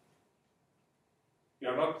database. You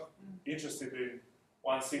are not interested in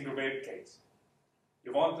one single web case.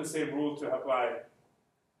 You want the same rule to apply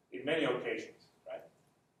in many occasions, right?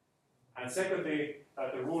 And secondly,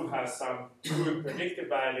 that the rule has some good predictive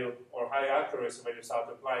value or high accuracy when you start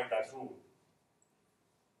applying that rule.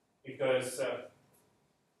 Because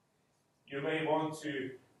you may want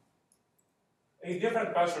to, in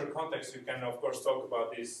different cultural contexts, you can of course talk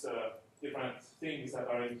about these different things that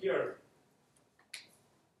are in here.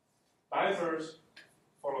 Diapers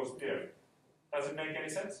follows beer. Does it make any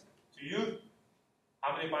sense to you?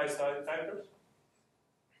 How many buys diapers?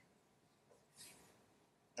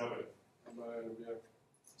 Nobody. Beer.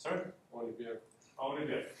 Sorry? Only beer. Only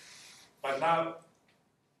beer. But now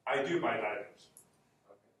I do buy diapers.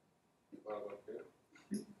 Okay. What about beer?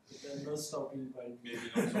 Then not stopping by Maybe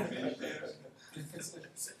not so many players.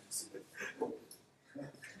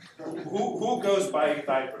 Who goes buying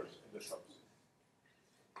diapers in the shops?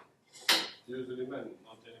 Usually men,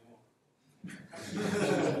 not anymore.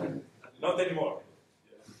 Not anymore.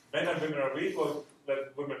 Yeah. Men and women are equal,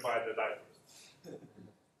 let women buy the diapers.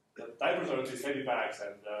 The diapers are these heavy bags,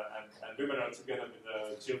 and women are together with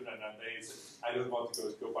the children, and they say, I don't want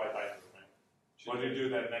to go buy diapers, man. What do you do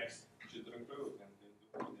then next? Children grow and they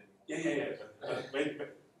don't need anymore. Yeah.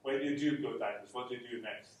 But when you do go diapers, what do you do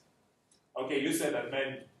next? Okay, you said that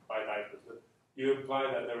men buy diapers, but you imply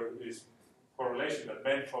that there is correlation that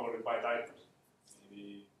men probably buy diapers.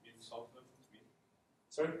 Maybe in supplements.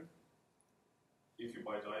 Sorry? If you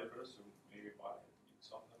buy diapers, you maybe buy in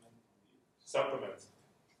supplement. Supplements.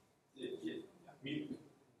 Yeah. Meat.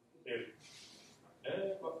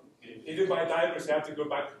 If you buy diapers, you have to go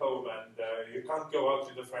back home, and you can't go out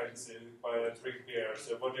with the friends and drink beer.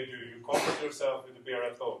 So what do? You comfort yourself with the beer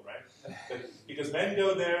at home, right? Because men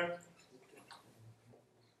go there,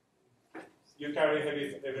 you carry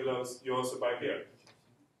heavy loads, you also buy beer.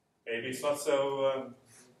 Maybe it's not so.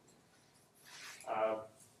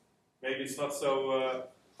 Maybe it's not so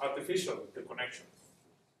artificial, the connection.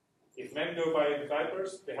 If men go buy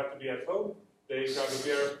diapers, they have to be at home. They grab a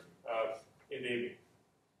beer in the evening.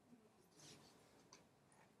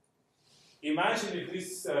 Imagine if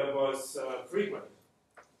this was frequent.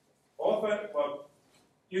 Often, well,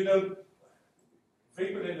 you know,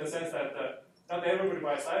 frequent in the sense that not everybody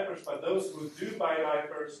buys diapers, but those who do buy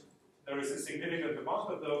diapers, there is a significant amount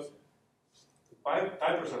of those.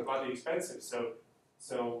 Diapers are bloody expensive,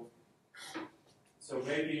 so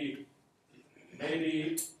maybe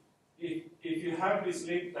if you have this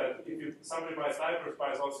link that if somebody buys diapers,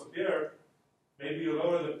 buys also beer, maybe you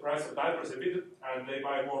lower the price of diapers a bit and they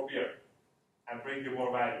buy more beer and bring you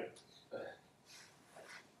more value.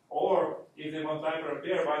 Or if they want diaper and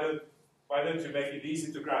beer, why don't you make it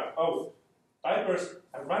easy to grab? Oh, diapers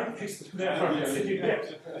are right next to them sitting there.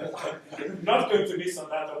 Not going to miss on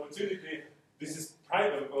that opportunity. This is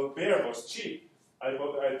private. Well, beer was cheap. I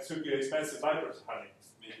took you expensive diapers, honey.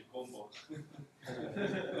 Make a combo.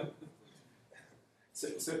 So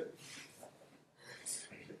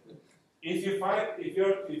if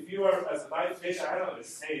you are as a data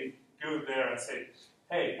analyst, go there and say,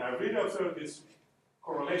 hey, I really observed this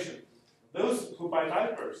correlation. Those who buy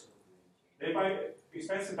diapers, they buy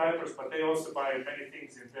expensive diapers, but they also buy many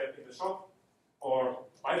things in the shop. Or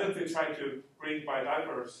why don't we try to buy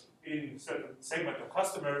diapers in certain segment of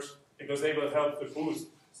customers because they will help to boost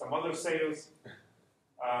some other sales.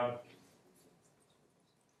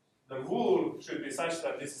 The rule should be such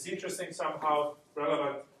that this is interesting somehow,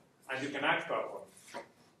 relevant, and you can act upon.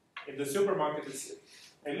 In the supermarket, it's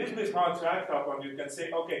a little bit hard to act upon. You can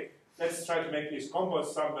say, okay, let's try to make these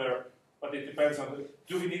combos somewhere, but it depends on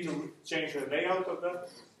do we need to change the layout of the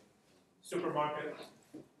supermarket?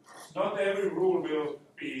 Not every rule will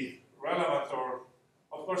be relevant, or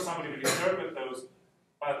of course somebody will interpret those,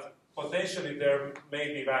 but potentially there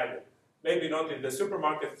may be value. Maybe not in the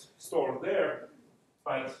supermarket store there,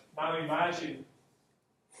 but now imagine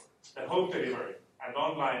the home delivery and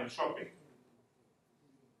online shopping.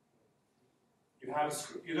 You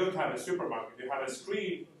don't have a supermarket, you have a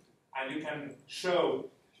screen, and you can show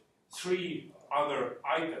 3 other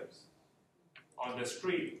items on the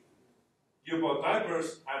screen. You bought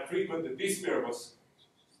diapers, and frequently this beer was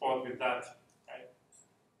bought with that. Right?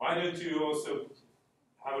 Why don't you also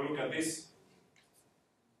have a look at this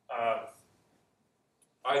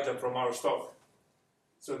item from our stock?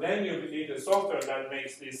 So then you need a software that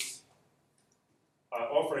makes these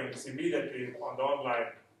offerings immediately on the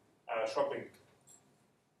online shopping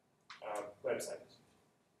website.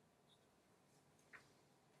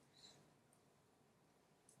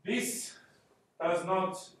 This does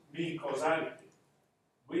not mean causality.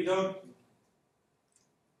 We don't.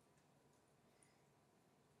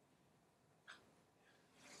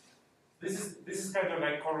 This is kind of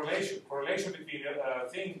like correlation between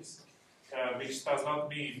things, which does not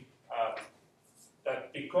mean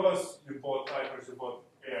that because you bought diapers, you bought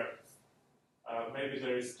beer. Maybe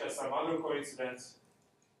there is just some other coincidence.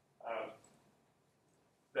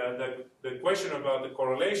 The question about the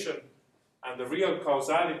correlation and the real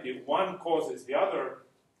causality, one causes the other,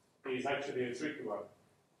 is actually a tricky one.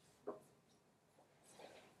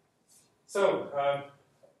 So,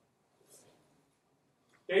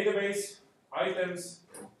 database, items,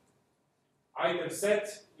 item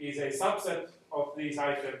set is a subset of these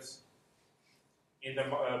items. In the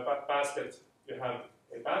basket, you have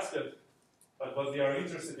a basket, but what we are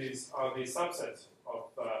interested in are the subsets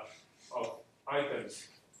of items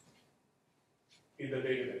in the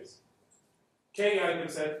database. K item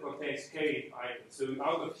set contains K items. So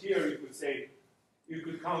out of here, you could say, you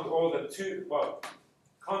could count all the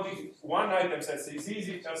counting one item set is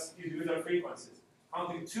easy, just individual frequencies.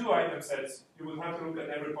 Counting 2 item sets, you would have to look at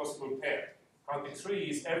every possible pair. Counting 3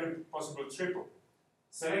 is every possible triple.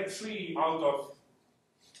 Select 3 out of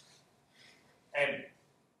n.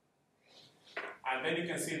 And then you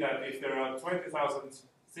can see that if there are 20,000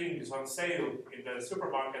 things on sale in the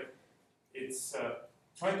supermarket, it's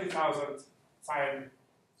 20,000 times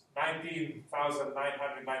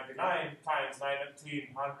 19,999 times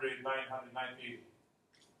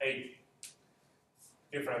 19,998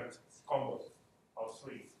 different combos of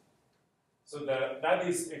 3. So that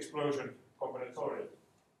is explosion combinatorial.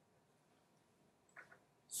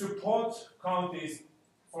 Support count is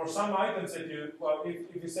for some items that you,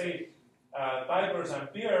 if you say diapers and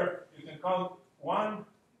beer, you can count 1,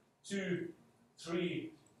 2,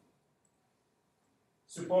 3.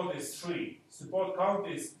 Support is 3. Support count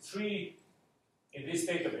is 3 in this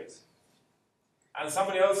database. And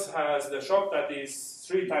somebody else has the shop that is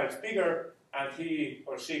 3 times bigger, and he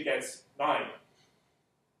or she gets 9.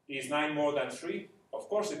 Is 9 more than 3? Of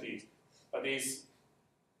course it is. But is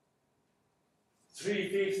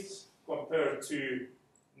 3/5 compared to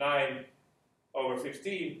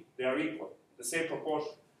 9/15, they are equal, the same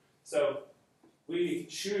proportion. So we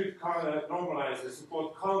should normalize the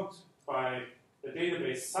support count by the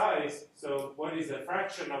database size. So what is the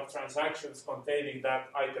fraction of transactions containing that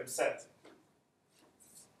item set?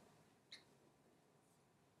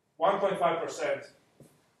 1.5%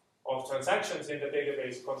 of transactions in the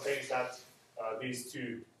database contains these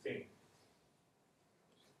 2 things.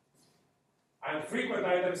 And frequent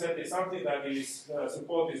item set is something that is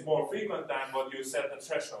support is more frequent than what you set the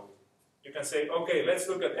threshold. You can say, okay, let's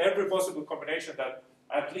look at every possible combination that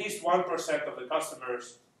at least 1% of the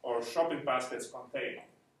customers or shopping baskets contain.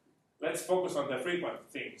 Let's focus on the frequent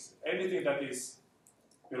things. Anything that is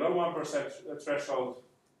below 1% threshold,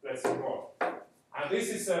 let's ignore. And this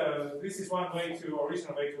is one way to,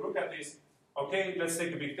 original way to look at this. Okay, let's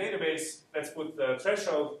take a big database, let's put the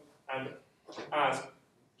threshold and ask,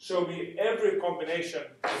 show me every combination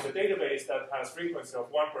in the database that has frequency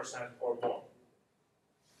of 1% or more.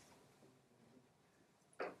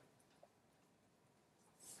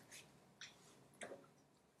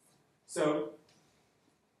 So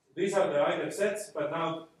these are the item sets, but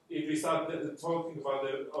now if we start talking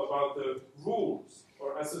about the rules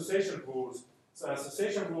or association rules, so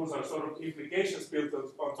association rules are sort of implications built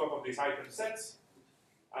on top of these item sets.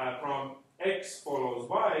 From X follows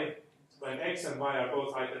Y, when X and Y are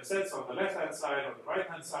both item sets on the left-hand side, on the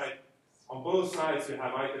right-hand side. On both sides you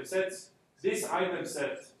have item sets. This item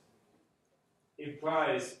set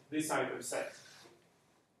implies this item set.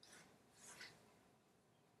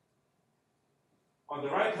 On the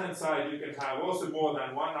right-hand side, you can have also more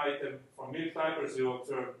than one item. For milk diapers, you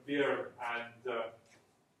observe beer and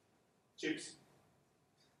chips.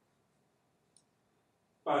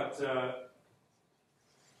 But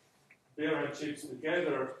beer and chips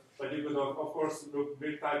together, but you could, of course, look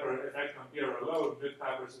milk diaper effect on beer alone, milk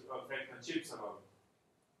diapers effect on chips alone.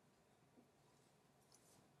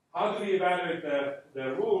 How do we evaluate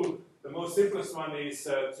the rule? The most simplest one is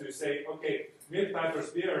to say, okay, milk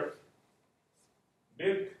diapers, beer,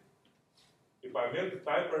 milk, you buy milk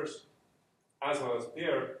diapers as well as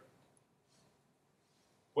beer.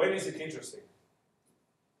 When is it interesting?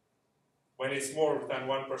 When it's more than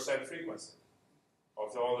 1% frequency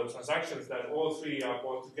of all the transactions that all three are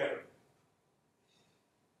bought together.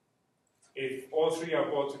 If all three are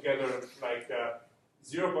bought together like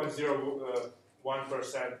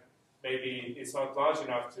 0.01%, maybe it's not large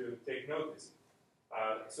enough to take notice.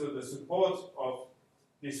 So the support of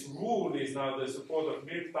this rule is now the support of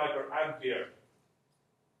milk, diaper, and beer.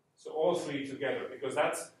 So all three together, because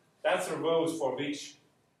that's the rows for which,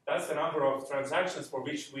 that's the number of transactions for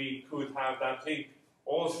which we could have that link,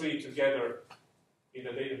 all three together in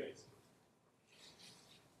the database.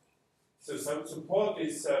 So support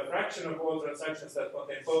is a fraction of all transactions that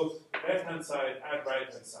contain both left-hand side and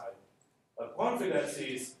right-hand side. But confidence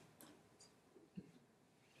is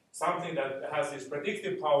something that has this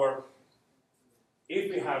predictive power.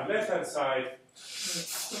 If we have left-hand side,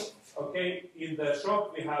 okay, in the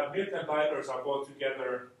shop we have milk and diapers are bought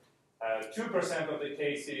together 2% of the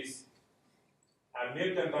cases, and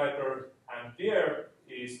milk and diaper and beer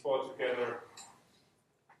is bought together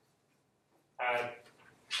at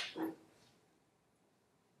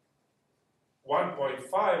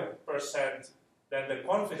 1.5%, then the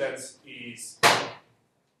confidence is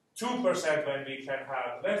 2% when we can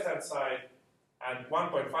have left-hand side and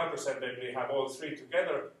 1.5% when we have all three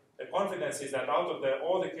together. The confidence is that out of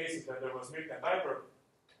all the cases when there was milk and diaper,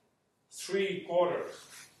 3/4,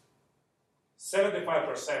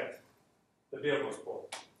 75%, the beer was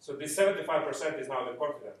bought. So this 75% is now the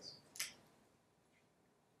confidence.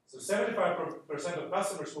 So 75% of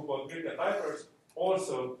customers who bought milk and diapers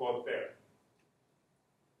also bought beer.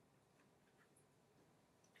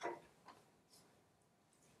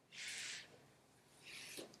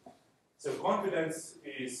 So confidence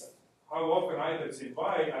is how often items in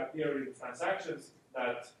Y appear in transactions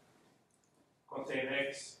that contain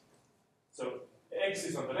X. So X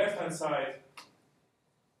is on the left-hand side,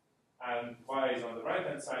 and Y is on the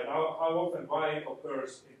right-hand side. How often Y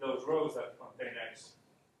occurs in those rows that contain X?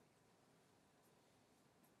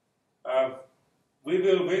 We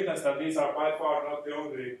will witness that these are by far not the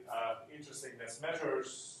only interestingness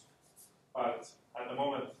measures, but at the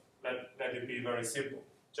moment, let it be very simple.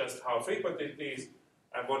 Just how frequent it is,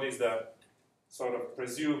 and what is the sort of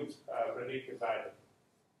presumed predictive value.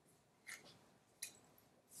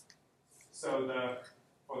 So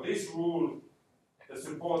for this rule, the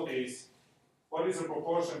support is what is the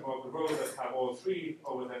proportion of the rows that have all three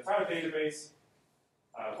over the entire database,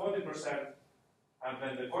 40%, and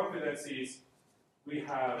then the confidence is we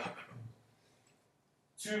have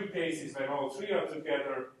 2 cases when all three are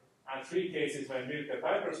together, and 3 cases when milk and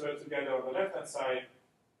diapers were together on the left-hand side,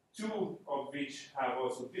 2 of which have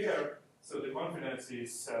also beer, so the confidence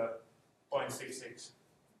is 0.66,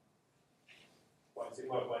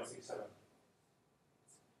 0.67.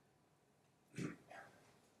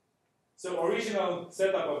 So original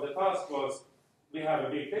setup of the task was, we have a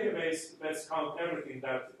big database, let's count everything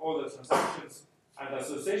that, all the transactions and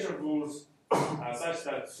association rules such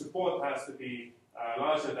that support has to be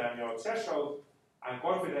larger than your threshold, and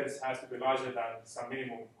confidence has to be larger than some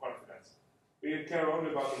minimum confidence. We care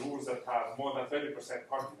only about the rules that have more than 30%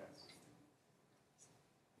 confidence.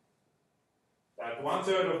 That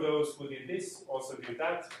 1/3 of those who did this also did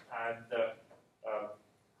that, and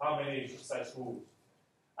how many such rules.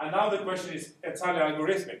 And now the question is entirely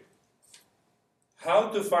algorithmic. How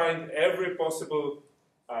to find every possible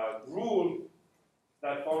rule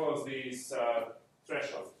that follows these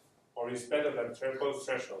thresholds, or is better than both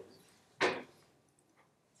thresholds.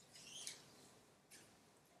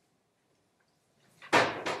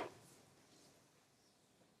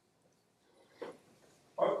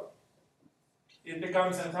 Well, it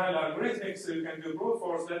becomes entirely algorithmic, so you can do brute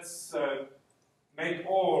force. Let's make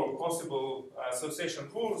all possible association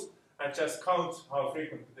rules and just count how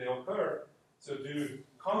frequently they occur. So do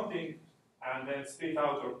counting and then split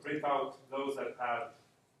out or print out those that have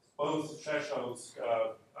both thresholds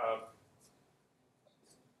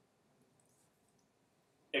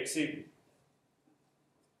exceeded.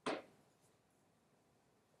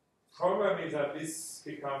 Problem is that this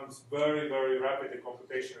becomes very, very rapidly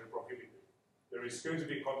computationally prohibitive. There is going to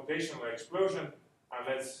be computational explosion, and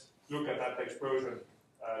let's look at that explosion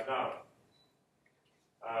now.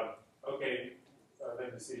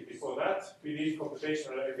 Let me see. Before that, we need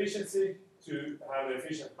computational efficiency to have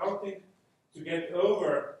efficient counting to get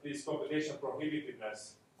over this computational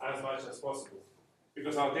prohibitiveness as much as possible,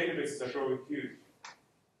 because our databases are growing huge.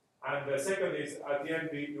 And the second is, at the end,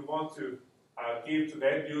 we want to give to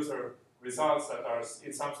the end user results that are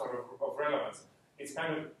in some sort of relevance. It's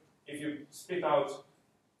kind of, if you spit out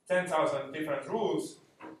 10,000 different rules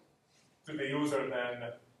to the user,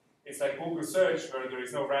 then it's like Google search where there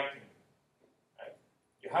is no ranking. Right?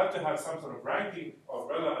 You have to have some sort of ranking of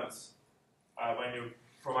relevance when you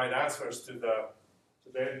provide answers to the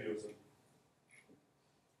end user.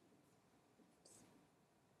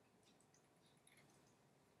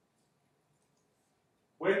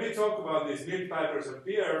 When we talk about these milk diapers and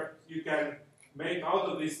beer, you can make out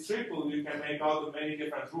of this triple, you can make out of many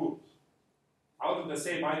different rules. Out of the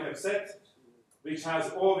same item set, which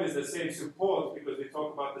has always the same support, because we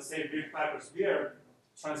talk about the same milk diapers beer,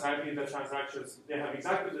 transacting the transactions, they have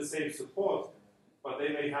exactly the same support, but they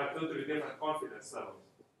may have totally different confidence levels.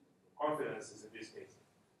 Confidences in this case.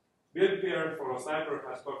 Milk beer for a diaper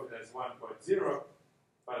has confidence 1.0,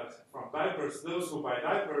 but from diapers, those who buy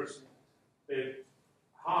diapers, they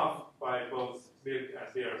half by both milk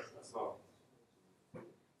and beer as well.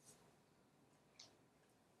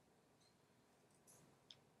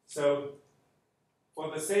 So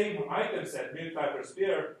for the same item set, milk, diapers,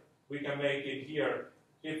 beer, we can make in here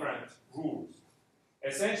different rules.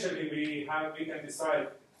 Essentially, we can decide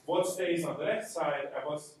what stays on the left side and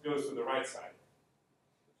what goes to the right side.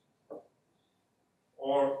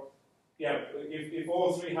 Or, yeah, if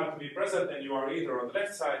all three have to be present, then you are either on the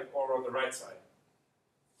left side or on the right side.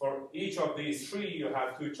 For each of these three, you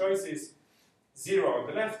have two choices, 0 on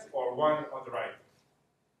the left or 1 on the right.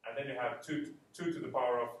 And then you have 2 to the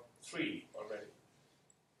power of 3 already.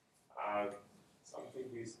 Something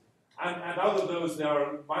is, and out of those, there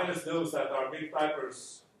are minus those that are milk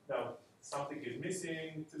diapers. No, something is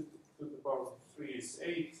missing. 2 to the power of 3 is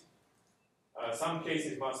 8. Some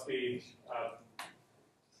cases must be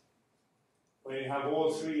when you have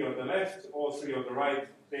all three on the left, all three on the right,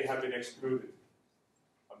 they have been excluded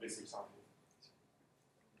on this example.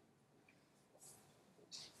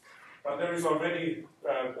 But there is already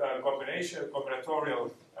a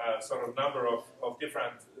combinatorial sort of number of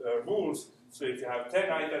different rules. So if you have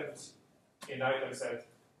 10 items in item set,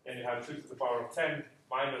 then you have 2 to the power of 10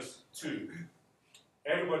 minus 2.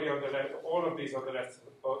 Everybody on the left, all of these on the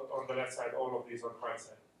left side, all of these on the right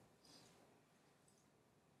side.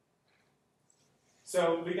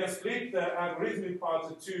 So we can split the algorithmic part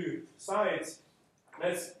to 2 sides.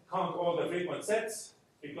 Let's count all the frequent sets,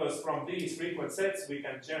 because from these frequent sets we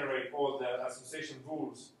can generate all the association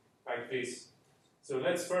rules like this. So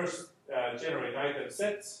let's first generate item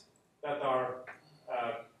sets that are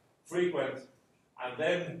frequent, and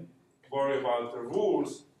then worry about the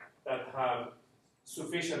rules that have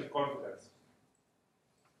sufficient confidence.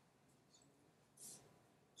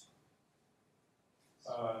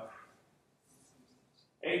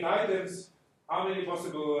 Eight items. How many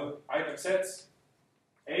possible item sets?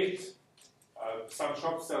 8. Some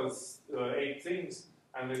shop sells 8 things,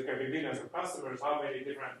 and there can be millions of customers. How many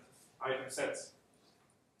different item sets?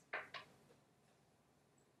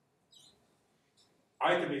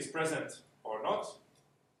 Item is present or not.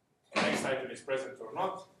 Next item is present or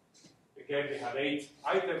not. Again, we have 8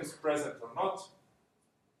 items present or not.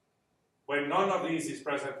 When none of these is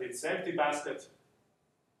present, it's empty basket.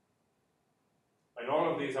 When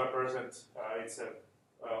all of these are present, it's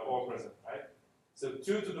all present, right? So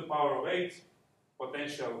 2 to the power of 8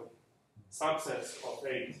 potential subsets of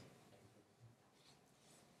 8.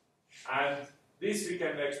 And this we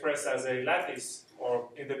can express as a lattice, or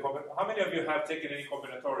in the how many of you have taken any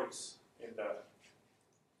combinatorics in that?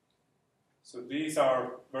 So these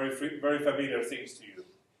are very familiar things to you.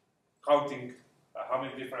 Counting how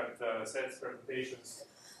many different sets, permutations,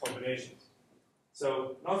 combinations.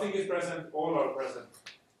 So nothing is present, all are present.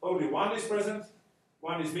 Only one is present,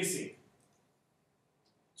 one is missing.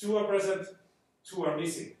 Two are present, two are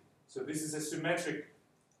missing. So this is a symmetric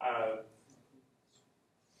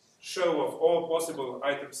show of all possible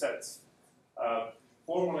item sets,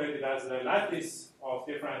 formulated as a lattice of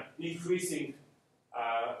different increasing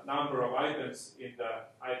number of items in the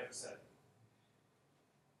item set.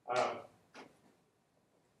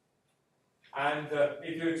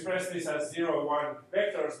 If you express this as 0, 1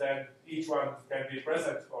 vectors, then each one can be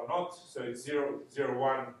present or not. So it's 0, 0,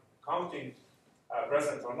 1 counting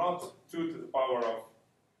present or not, 2 to the power of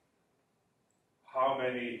how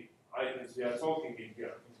many items we are talking in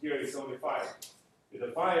here. In here it's only 5. With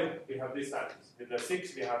the 5, we have this lattice. With the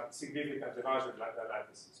 6, we have significantly larger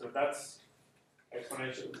lattice. So that's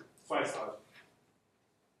exponential, twice larger.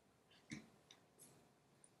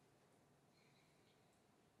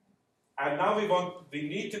 And now we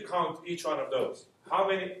need to count each one of those. How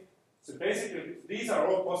many? So basically, these are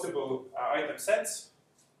all possible item sets.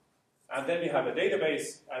 And then we have a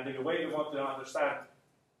database, and in a way we want to understand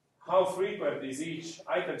how frequent is each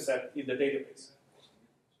item set in the database.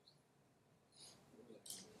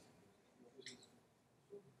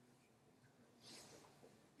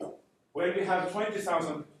 When we have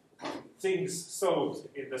 20,000 things sold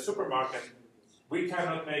in the supermarket, we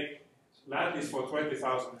cannot make lattice for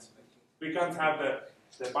 20,000. We can't have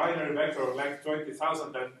the binary vector of length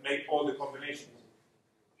 20,000 and make all the combinations.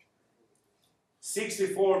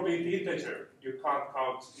 64-bit integer, you can't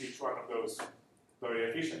count each one of those very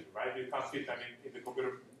efficiently, right? You can't fit them in the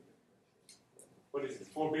computer. What is it?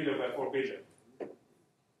 4 billion by 4 billion.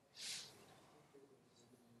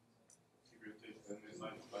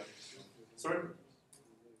 Sorry?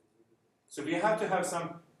 So we have to have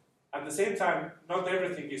some, at the same time, not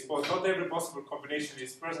everything is possible, not every possible combination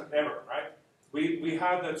is present ever, right? We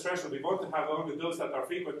have the threshold, we want to have only those that are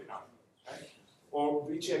frequent enough, right? Or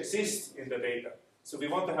which exist in the data. So we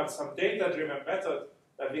want to have some data-driven method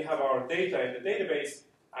that we have our data in the database,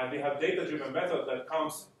 and we have data-driven method that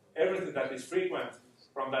counts everything that is frequent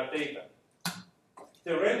from that data.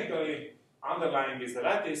 Theoretically, underlying is the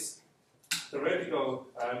lattice. Theoretical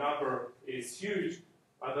number is huge,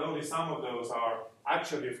 but only some of those are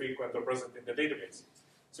actually frequent or present in the database.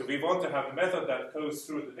 So we want to have a method that goes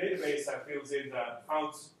through the database and fills in the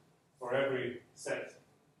counts for every set.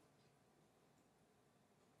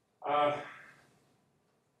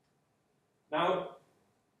 Now,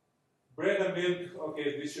 bread and milk,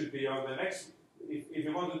 okay, this should be on the next. If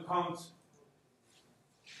you want to count,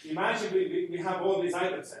 imagine we have all these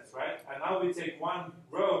item sets, right? And now we take one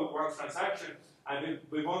row, one transaction, and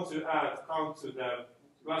we want to add count to the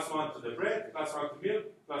 +1 to the bread, +1 to milk,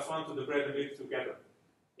 +1 to the bread and milk together.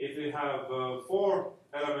 If we have 4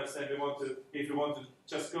 elements, then if you want to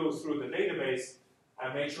just go through the database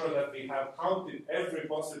and make sure that we have counted every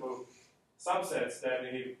possible subsets,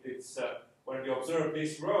 then it's when we observe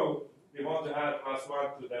this row, we want to add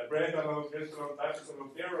 +1 to the bread alone, milk alone, batches alone,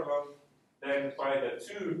 beer alone, then by the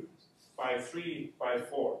 2, by 3, by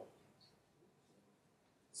 4.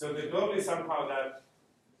 So the goal is somehow that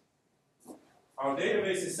our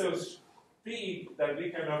database is so big that we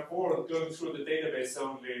can afford going through the database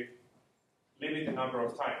only limited number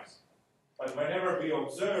of times. But whenever we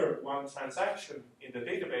observe one transaction in the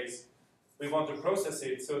database, we want to process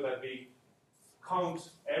it so that we count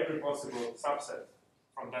every possible subset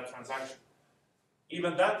from that transaction.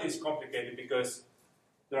 Even that is complicated because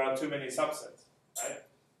there are too many subsets, right?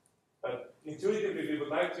 But intuitively, we would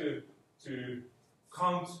like to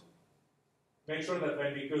count, make sure that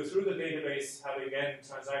when we go through the database, having n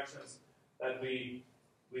transactions, that we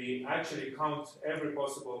actually count every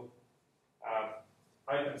possible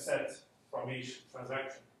item set from each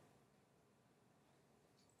transaction.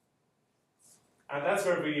 And that's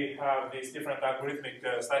where we have these different algorithmic,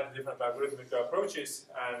 slightly different algorithmic approaches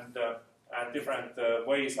and different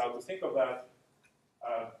ways how to think of that.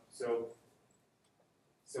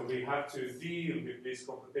 So we have to deal with this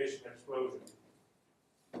computation explosion.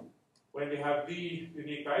 When we have d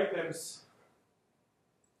unique items,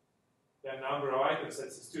 the number of item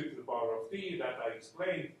sets is 2 to the power of d, that I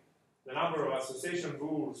explained. The number of association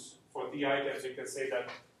rules for d items, you can say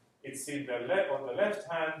that it's in the on the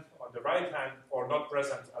left hand, on the right hand, or not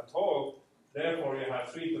present at all. Therefore, you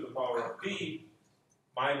have 3 to the power of d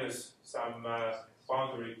minus some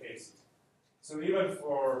boundary cases. So even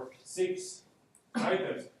for 6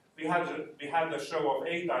 items, we had a show of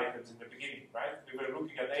 8 items in the beginning, right? We were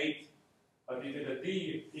looking at 8, but if the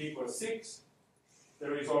D equals 6,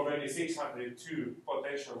 there is already 602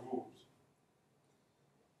 potential rules.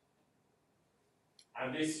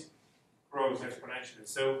 And this grows exponentially.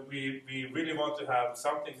 So we really want to have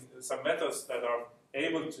some methods that are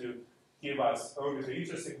able to give us only the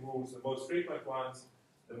interesting rules, the most frequent ones,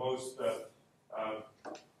 the most the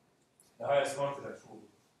highest confidence rule.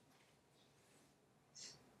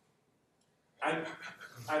 And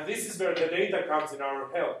this is where the data comes in our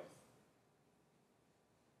help.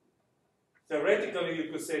 Theoretically,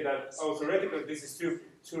 you could say that, oh, theoretically this is too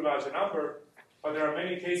large a number, but there are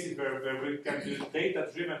many cases where we can do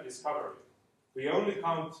data-driven discovery. We only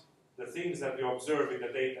count the things that we observe in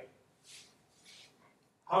the data.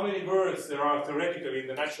 How many words there are theoretically in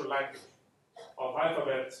the natural language of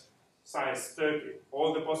alphabet size 30,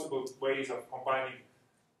 all the possible ways of combining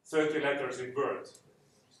 30 letters in words?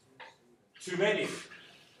 Too many.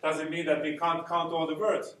 Does it mean that we can't count all the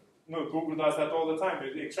words? No, Google does that all the time.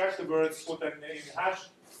 You extract the words, put them in hash,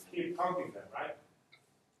 keep counting them, right?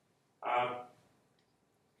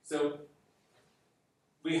 So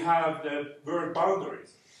we have the word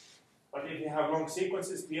boundaries. But if you have long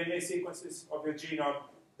sequences, DNA sequences of your genome,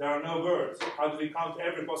 there are no words. How do we count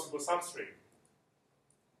every possible substring?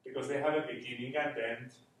 Because they have a beginning and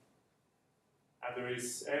end, and there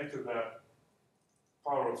is n to the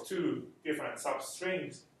power of 2 different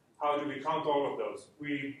substrings. How do we count all of those?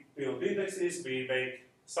 We build indexes, we make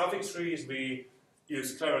suffix trees, we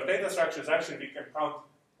use clever data structures. Actually, we can count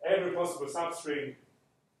every possible substring,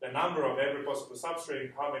 the number of every possible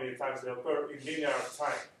substring, how many times they occur in linear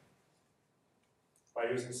time by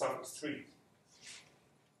using suffix trees.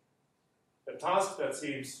 A task that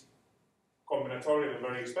seems combinatorially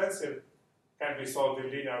very expensive can be solved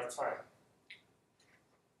in linear time.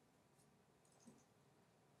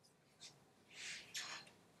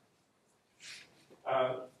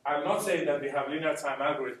 I'm not saying that we have linear time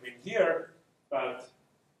algorithm in here, but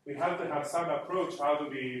we have to have some approach. How do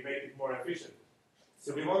we make it more efficient?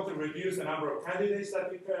 So we want to reduce the number of candidates that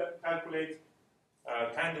we calculate.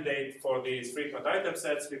 Candidate for these frequent item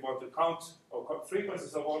sets. We want to count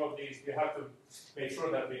frequencies of all of these. We have to make sure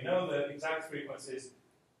that we know the exact frequencies,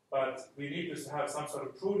 but we need to have some sort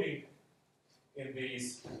of pruning in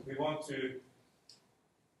these. We want to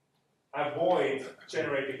avoid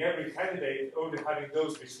generating every candidate, only having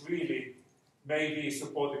those which really may be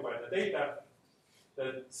supported by the data.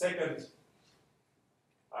 The second,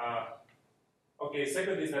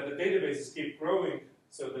 second is that the databases keep growing,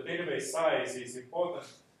 so the database size is important.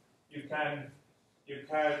 You can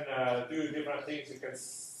do different things. You can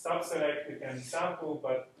subselect, you can sample,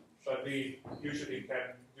 but we usually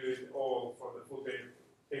can do it all for the full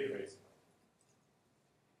database.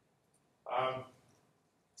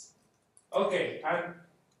 And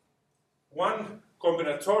one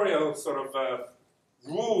combinatorial sort of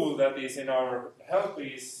rule that is in our help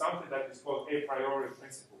is something that is called a priori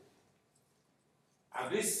principle.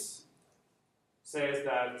 And this says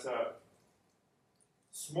that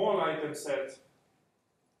small item set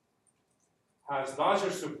has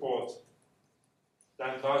larger support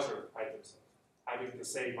than larger item set, having the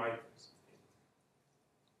same items.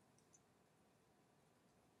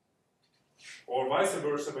 Or vice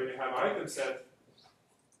versa, when you have an item set,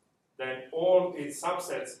 then all its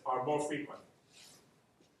subsets are more frequent.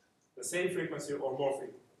 The same frequency or more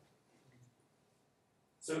frequent.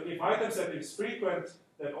 So if item set is frequent,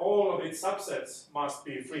 then all of its subsets must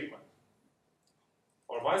be frequent.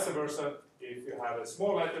 Or vice versa, if you have a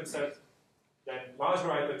small item set, then larger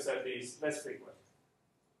item set is less frequent.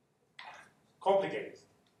 Complicated.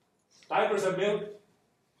 Diapers and milk,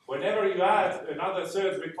 whenever you add another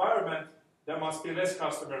third requirement, there must be less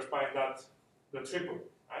customers buying that, the triple,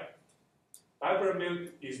 right? Diaper and milk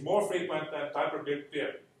is more frequent than diaper milk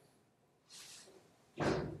beer.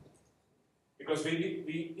 Because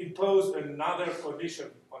we impose another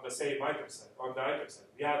condition on the same item set, on the item set.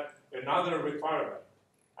 We add another requirement,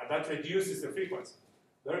 and that reduces the frequency.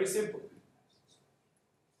 Very simple.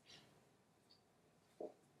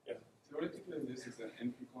 Yeah. Theoretically, this is an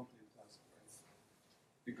NP-complete task, right?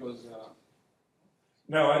 Because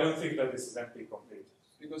no, I don't think that this is NP-complete.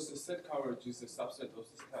 Because the set coverage is a subset of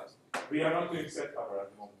this task. We are not doing set cover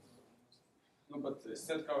at the moment. No, but the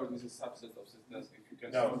set coverage is a subset of this task. If you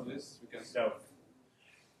can No. solve this, we can solve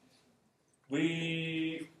No.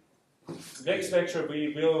 Next lecture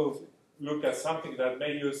we will look at something that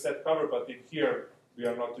may use set cover, but in here we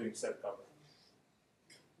are not doing set cover.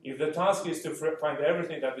 If the task is to find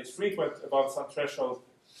everything that is frequent above some threshold,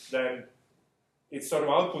 then it's sort of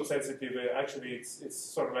output sensitive. Actually, it's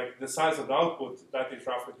sort of like the size of the output that is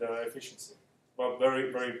roughly the efficiency. Well,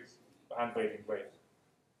 very, very hand-waving way.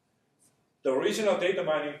 The original data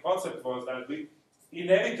mining concept was that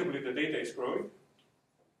inevitably the data is growing.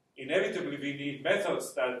 Inevitably, we need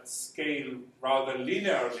methods that scale rather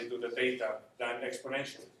linearly to the data than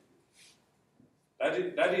exponentially.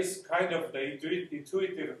 That is kind of the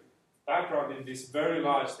intuitive background in this very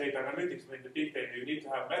large data analytics. In the big data, you need to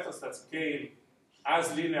have methods that scale as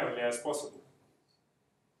linearly as possible.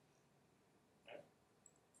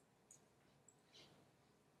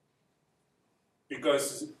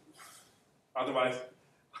 Because otherwise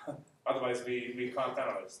we can't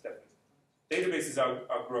analyze that. Databases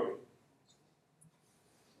are growing.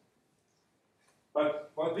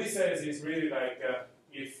 But what this says is really like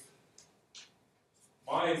if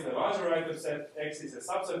Y is the larger item set, X is a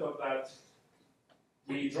subset of that,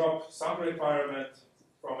 we drop some requirement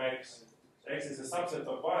from X, X is a subset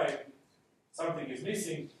of Y, something is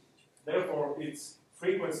missing, therefore its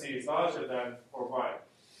frequency is larger than for Y.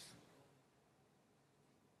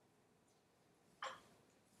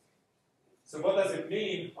 So what does it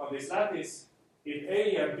mean on this lattice? If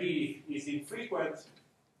A and B is infrequent,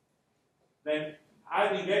 then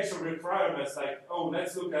adding extra requirements like, oh,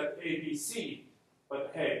 let's look at A, B, C,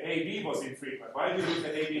 but hey, A, B was infrequent. Why do you look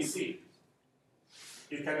at A, B, C?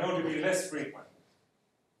 It can only be less frequent,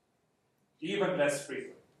 even less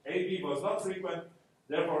frequent. A, B was not frequent,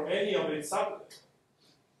 therefore any of its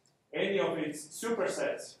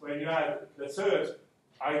supersets, when you add the third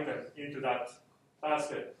item into that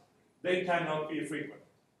basket, they cannot be frequent.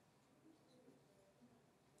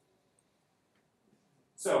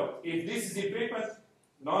 So, if this is infrequent,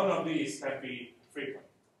 none of these can be frequent.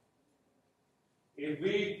 If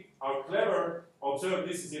we are clever, observe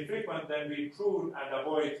this is infrequent, then we prune and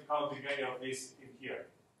avoid counting any of these in here.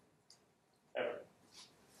 Ever.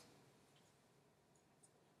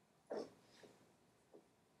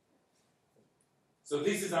 So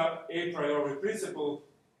this is a priori principle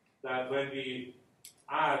that when we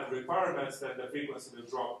add requirements, then the frequency will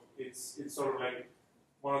drop. It's sort of like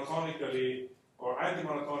monotonically or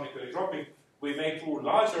anti-monotonically dropping. We make pool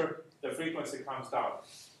larger, the frequency comes down.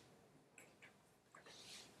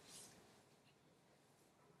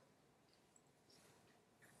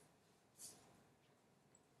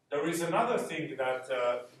 There is another thing that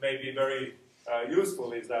may be very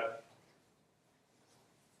useful is that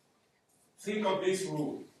think of this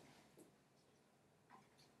rule.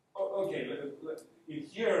 Okay, in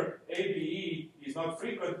here ABE is not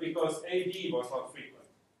frequent because AD was not frequent.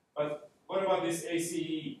 But what about this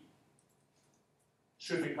ACE?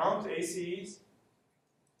 Should we count ACEs?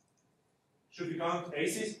 Should we count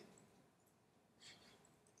ACEs?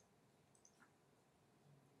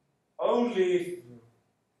 Only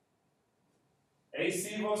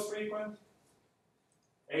AC was frequent,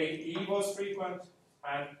 AE was frequent,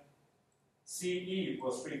 and CE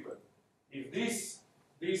was frequent. If this,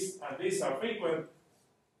 and this are frequent,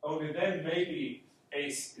 only then maybe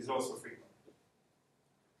ACE is also frequent.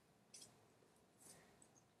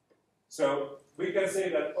 So we can say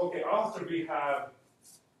that, okay, after we have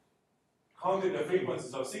counted the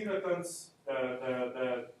frequencies of singletons,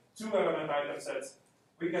 the two-element item sets,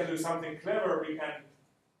 we can do something clever. We can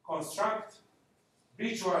construct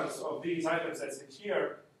which ones of these item sets in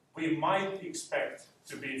here we might expect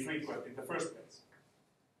to be frequent in the first place,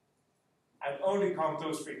 and only count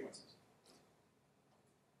those frequencies.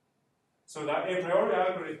 So the a priori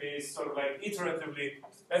algorithm is sort of like iteratively,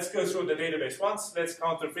 let's go through the database once, let's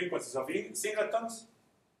count the frequencies of singletons,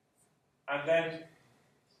 and then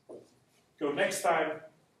go next time,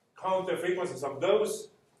 count the frequencies of those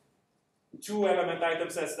two-element item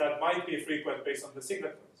sets that might be frequent based on the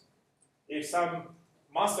singletons. If some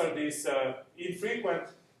mustard is infrequent,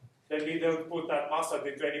 then we don't put that mustard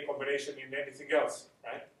into any combination in anything else,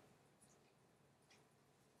 right?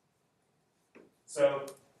 So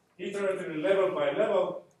iteratively, level by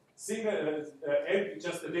level,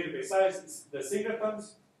 just the database size, the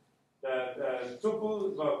singletons, the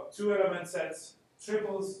tuples, well, two-element sets,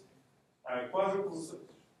 triples, quadruples.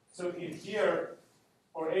 So in here,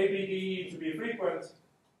 for ABDE to be frequent,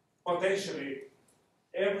 potentially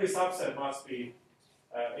every subset must be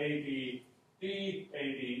ABD,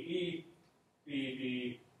 ABE,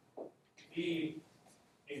 BBE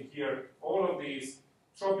in here. All of these,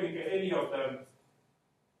 dropping any of them,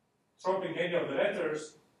 dropping any of the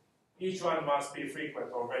letters, each one must be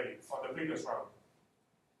frequent already for the previous round.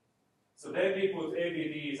 So then we put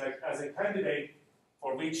ABD as a candidate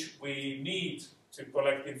for which we need to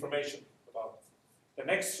collect information about. The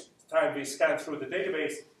next time we scan through the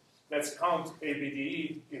database, let's count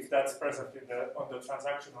ABDE if that's present on the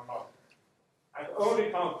transaction or not. And only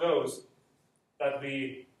count those that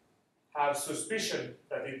we have suspicion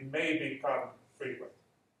that it may become frequent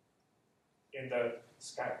in the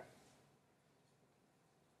scan.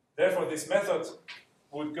 Therefore, this method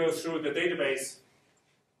would go through the database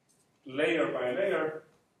layer by layer,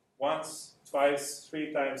 once, twice,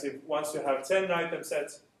 3 times. Once you have 10 item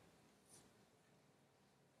sets,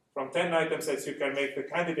 from 10 item sets you can make the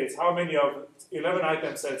candidates how many of 11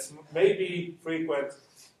 item sets may be frequent,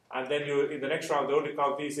 and then you, in the next round, only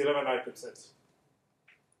count these 11 item sets,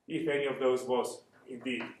 if any of those was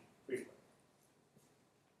indeed frequent.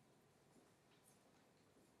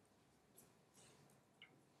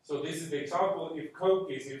 So this is the example. If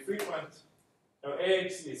Coke is infrequent, no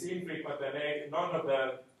eggs is infrequent, and none of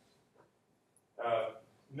the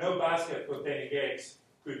no basket containing eggs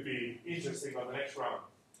could be interesting on the next round.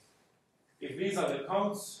 If these are the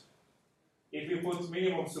counts, if you put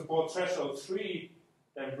minimum support threshold 3,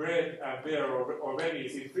 then bread and beer already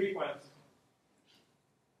is infrequent.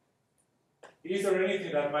 Is there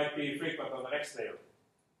anything that might be frequent on the next layer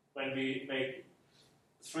when we make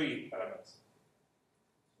 3 elements?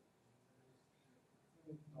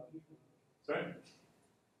 Sorry?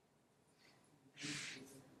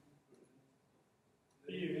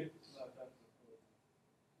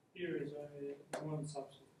 Here is only one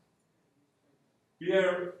subset.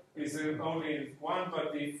 Beer is only in 1,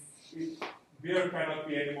 but if beer cannot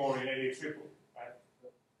be anymore in any triple, right?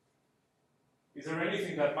 Is there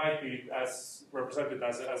anything that might be as represented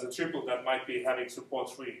as a triple that might be having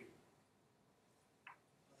support 3?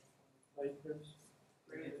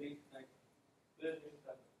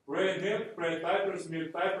 Bread, milk, bread typers,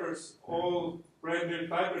 milk typers, all bread, milk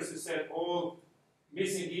typers is said all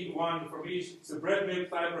missing one from each. So bread, milk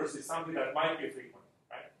typers is something that might be frequent,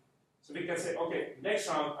 right? So we can say, okay, next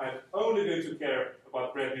round I'm only going to care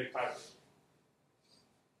about bread, milk typers.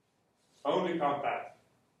 Only count that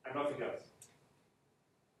and nothing else.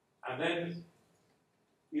 And then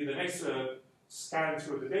in the next scan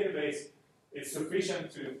through the database, it's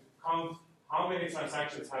sufficient to count how many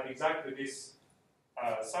transactions have exactly this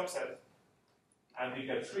subset, and we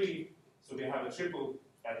get 3, so we have a triple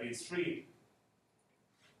that is 3.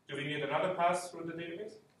 Do we need another pass through the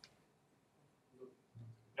database?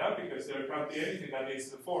 No, because there can't be anything that is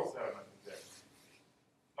the 4th element there.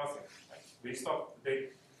 Nothing. Right? We stop.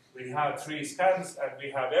 We have 3 scans, and we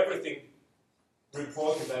have everything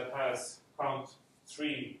reported that has count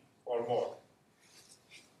 3 or more.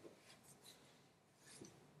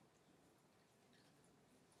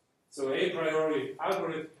 So a priori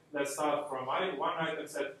algorithm, let's start from one item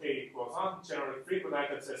set k equals 1, generate frequent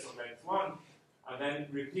item sets of length 1, and then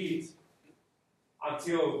repeat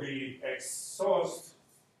until we exhaust.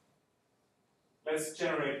 Let's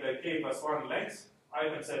generate the k plus 1 length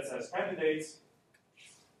item sets as candidates.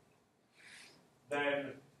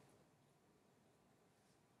 Then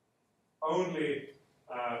only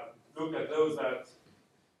look at those that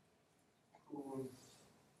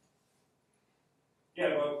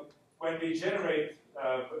when we generate,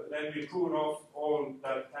 then we prune off all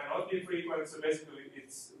that cannot be frequent. So basically,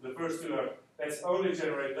 it's the first 2 are, let's only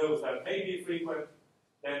generate those that may be frequent.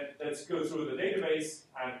 Then let's go through the database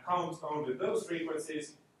and count only those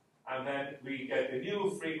frequencies. And then we get the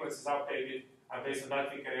new frequencies updated. And based on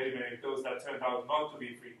that, we can eliminate those that turned out not to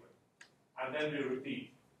be frequent. And then we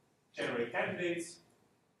repeat. Generate candidates,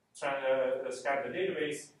 scan the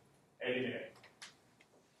database, eliminate.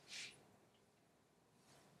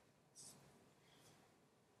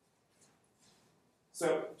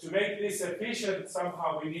 So to make this efficient,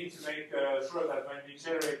 somehow we need to make sure that when we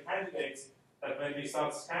generate candidates, that when we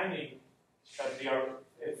start scanning, that we are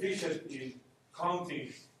efficient in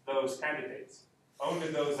counting those candidates, only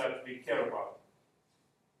those that we care about.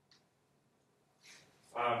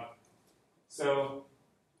 So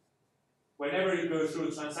whenever you go through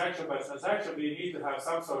transaction by transaction, we need to have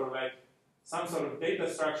some sort of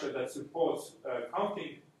data structure that supports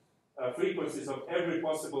counting frequencies of every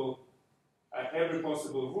possible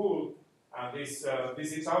rule. And this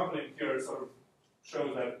example in here sort of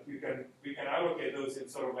shows that we can allocate those in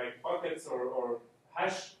sort of like buckets or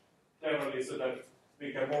hash generally, so that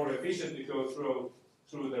we can more efficiently go through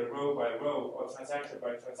the row by row or transaction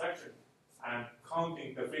by transaction and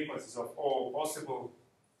counting the frequencies of all possible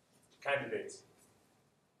candidates.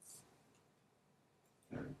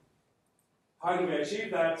 How do we achieve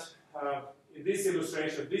that? In this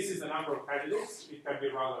illustration, this is the number of candidates. It can be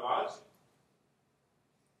rather large.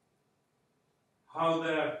 How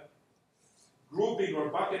the grouping or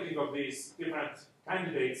bucketing of these different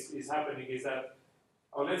candidates is happening is that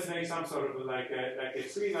or let's make some sort of like a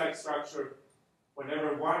tree-like structure.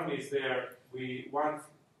 Whenever 1 is there,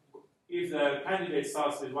 if the candidate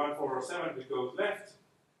starts with 1, 4, or 7, we go left.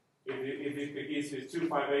 If it begins with 2,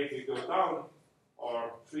 5, 8, we go down,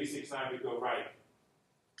 or 3, 6, 9, we go right.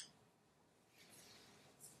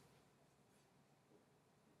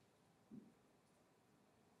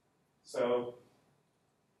 So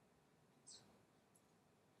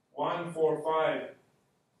 1, 4, 5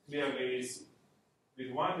 clearly is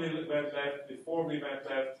with 1 we went left, with 4 we went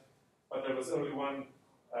left, but there was only one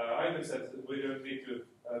item set. We don't need to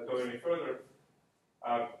go any further.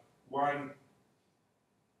 1,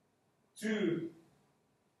 2,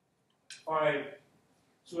 5,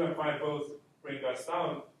 2 and 5 both bring us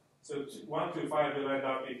down. So 1, 2, 5 will end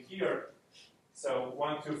up in here. So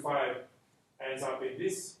 1, 2, 5 ends up in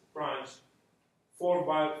this branch. 4,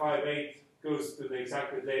 5, 8 goes to the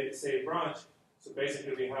exactly same branch. So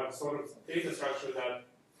basically we have sort of data structure that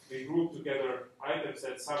we group together items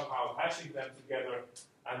that somehow hashing them together.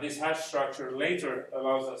 And this hash structure later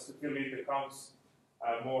allows us to fill in the counts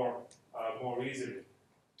more easily.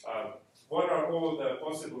 What are all the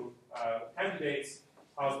possible candidates?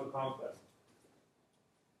 How to count them?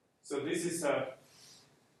 So this is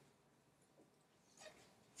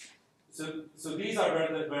so these are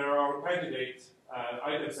where our candidate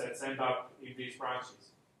item sets end up in these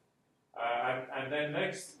branches. And then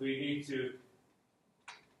next we need to,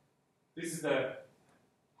 this is the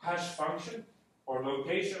hash function or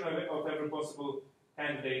location of every possible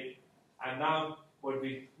candidate. And now what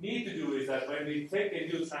we need to do is that when we take a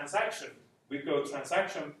new transaction, we go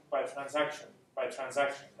transaction by transaction by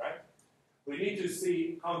transaction, right? We need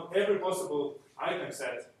to count every possible item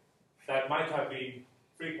set that might have been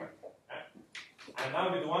frequent. Right? And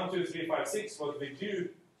now with 1, 2, 3, 5, 6, what we do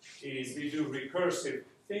is we do recursive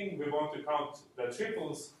thing. We want to count the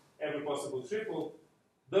triples, every possible triple,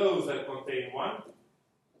 those that contain 1,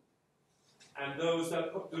 and those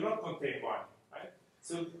that do not contain 1. Right?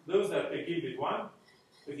 So those that begin with 1,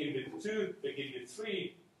 begin with 2, begin with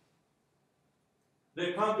 3,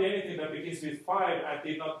 they can't be anything that begins with 5 and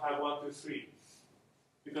did not have 1, 2, 3,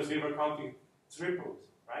 because we were counting triples,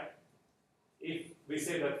 right? If we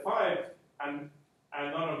say that 5 and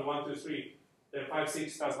none of the 1, 2, 3, then 5,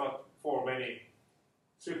 6 does not form any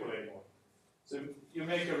triple anymore. So you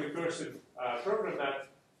make a recursive program that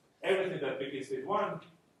everything that begins with 1,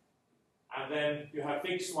 and then you have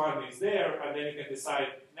fixed 1 is there, and then you can decide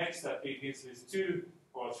next that begins with 2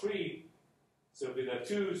 or 3. So with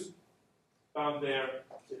the 2s down there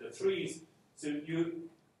to the 3s. So you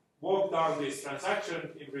walk down this transaction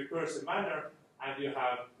in recursive manner, and you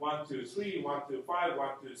have 1, 2, 3, 1, 2, 5, 1,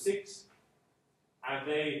 2, 6, and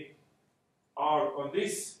they are on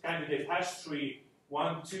this candidate hash tree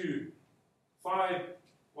 1, 2, 5,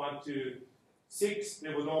 1, 2, 6.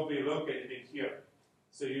 They would all be located in here.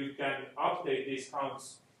 So you can update these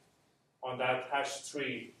counts on that hash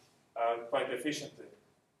tree quite efficiently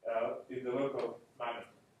in the local manner.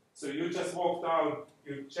 So you just walk down,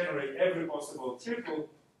 you generate every possible triple,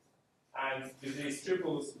 and with these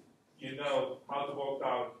triples, you know how to walk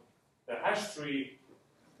down the hash tree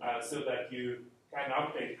so that you can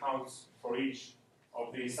update counts for each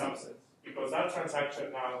of these subsets. Because that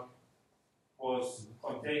transaction now was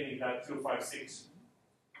containing that 256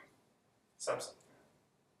 subset.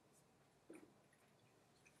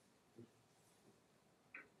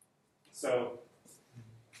 So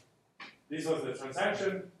this was the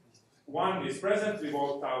transaction. 1 is present, we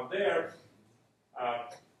walk down there.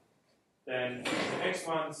 Then the next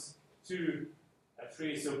one's 2 and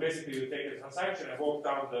 3. So basically you take a transaction and walk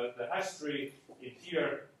down the hash tree in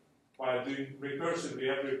here while doing recursively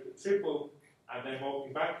every triple, and then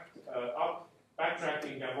walking back up,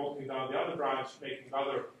 backtracking and walking down the other branch, making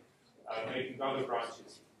other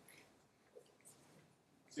branches.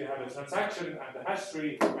 So you have a transaction and the hash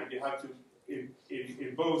tree, and you have to,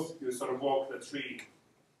 in both, you sort of walk the tree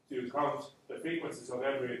to count the frequencies of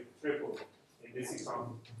every triple in this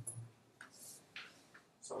example.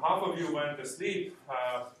 So half of you went to sleep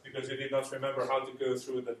because you did not remember how to go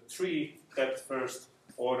through the tree depth first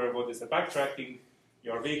order, what is the backtracking.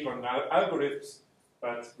 You're weak on algorithms,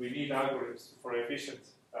 but we need algorithms for efficient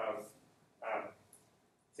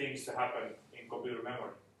things to happen in computer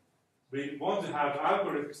memory. We want to have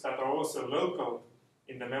algorithms that are also local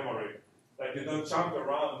in the memory, that you don't jump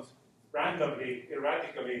around randomly,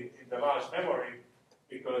 erratically in the large memory,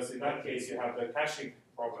 because in that case you have the caching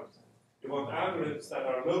problems. You want algorithms that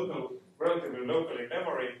are local, relatively local in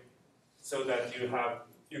memory, so that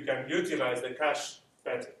you can utilize the cache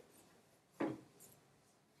better.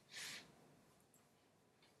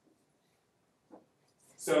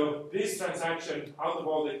 So this transaction, out of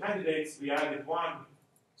all the candidates, we added 1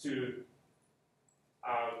 to,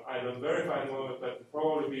 I don't verify at the moment, but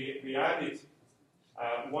probably we added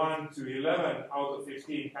 1 to 11 out of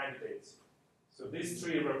 15 candidates. So this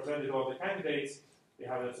tree represented all the candidates. We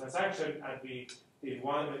have a transaction, and we did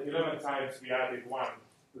 11 times we added 1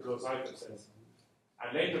 to those item sets.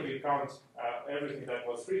 And later we count everything that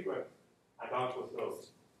was frequent and output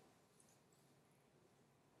those.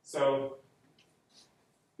 So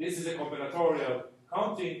this is a combinatorial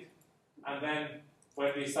counting, and then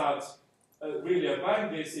when we start really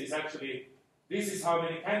applying this, is actually, this is how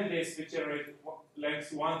many candidates we generate,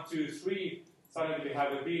 lengths 1, 2, 3, suddenly we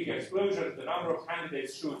have a big explosion, the number of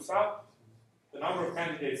candidates shoots up, the number of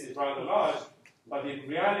candidates is rather large, but in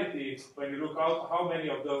reality, when you look out how many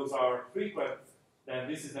of those are frequent, then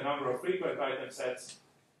this is the number of frequent item sets,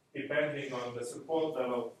 depending on the support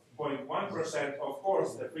level. 0.1%, of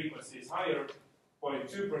course, the frequency is higher,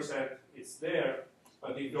 0.2% is there,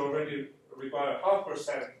 but if you already require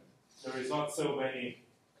 0.5%, there is not so many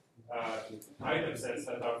item sets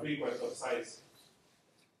that are frequent of size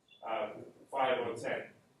 5 or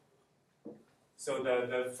 10. So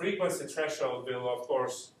the frequency threshold will, of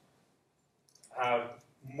course, have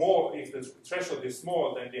more. If the threshold is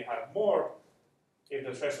small, then we have more. If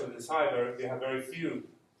the threshold is higher, we have very few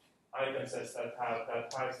item sets that have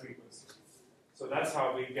that high frequency. So that's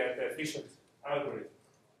how we get the efficient algorithm.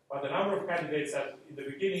 But the number of candidates that in the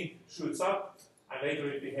beginning shoots up, and later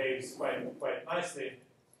it behaves quite nicely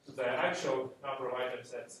to the actual number of item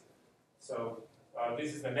sets. So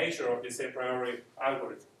this is the nature of this a priori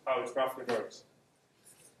algorithm, how it roughly works.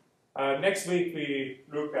 Next week we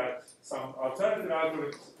look at some alternative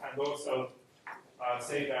algorithms and also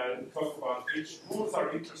talk about which rules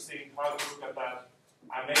are interesting, how to look at that,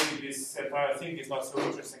 and maybe this entire thing is not so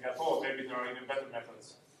interesting at all. Maybe there are even better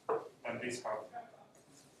methods than this one.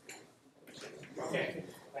 Okay,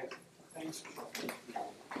 thanks. Thanks.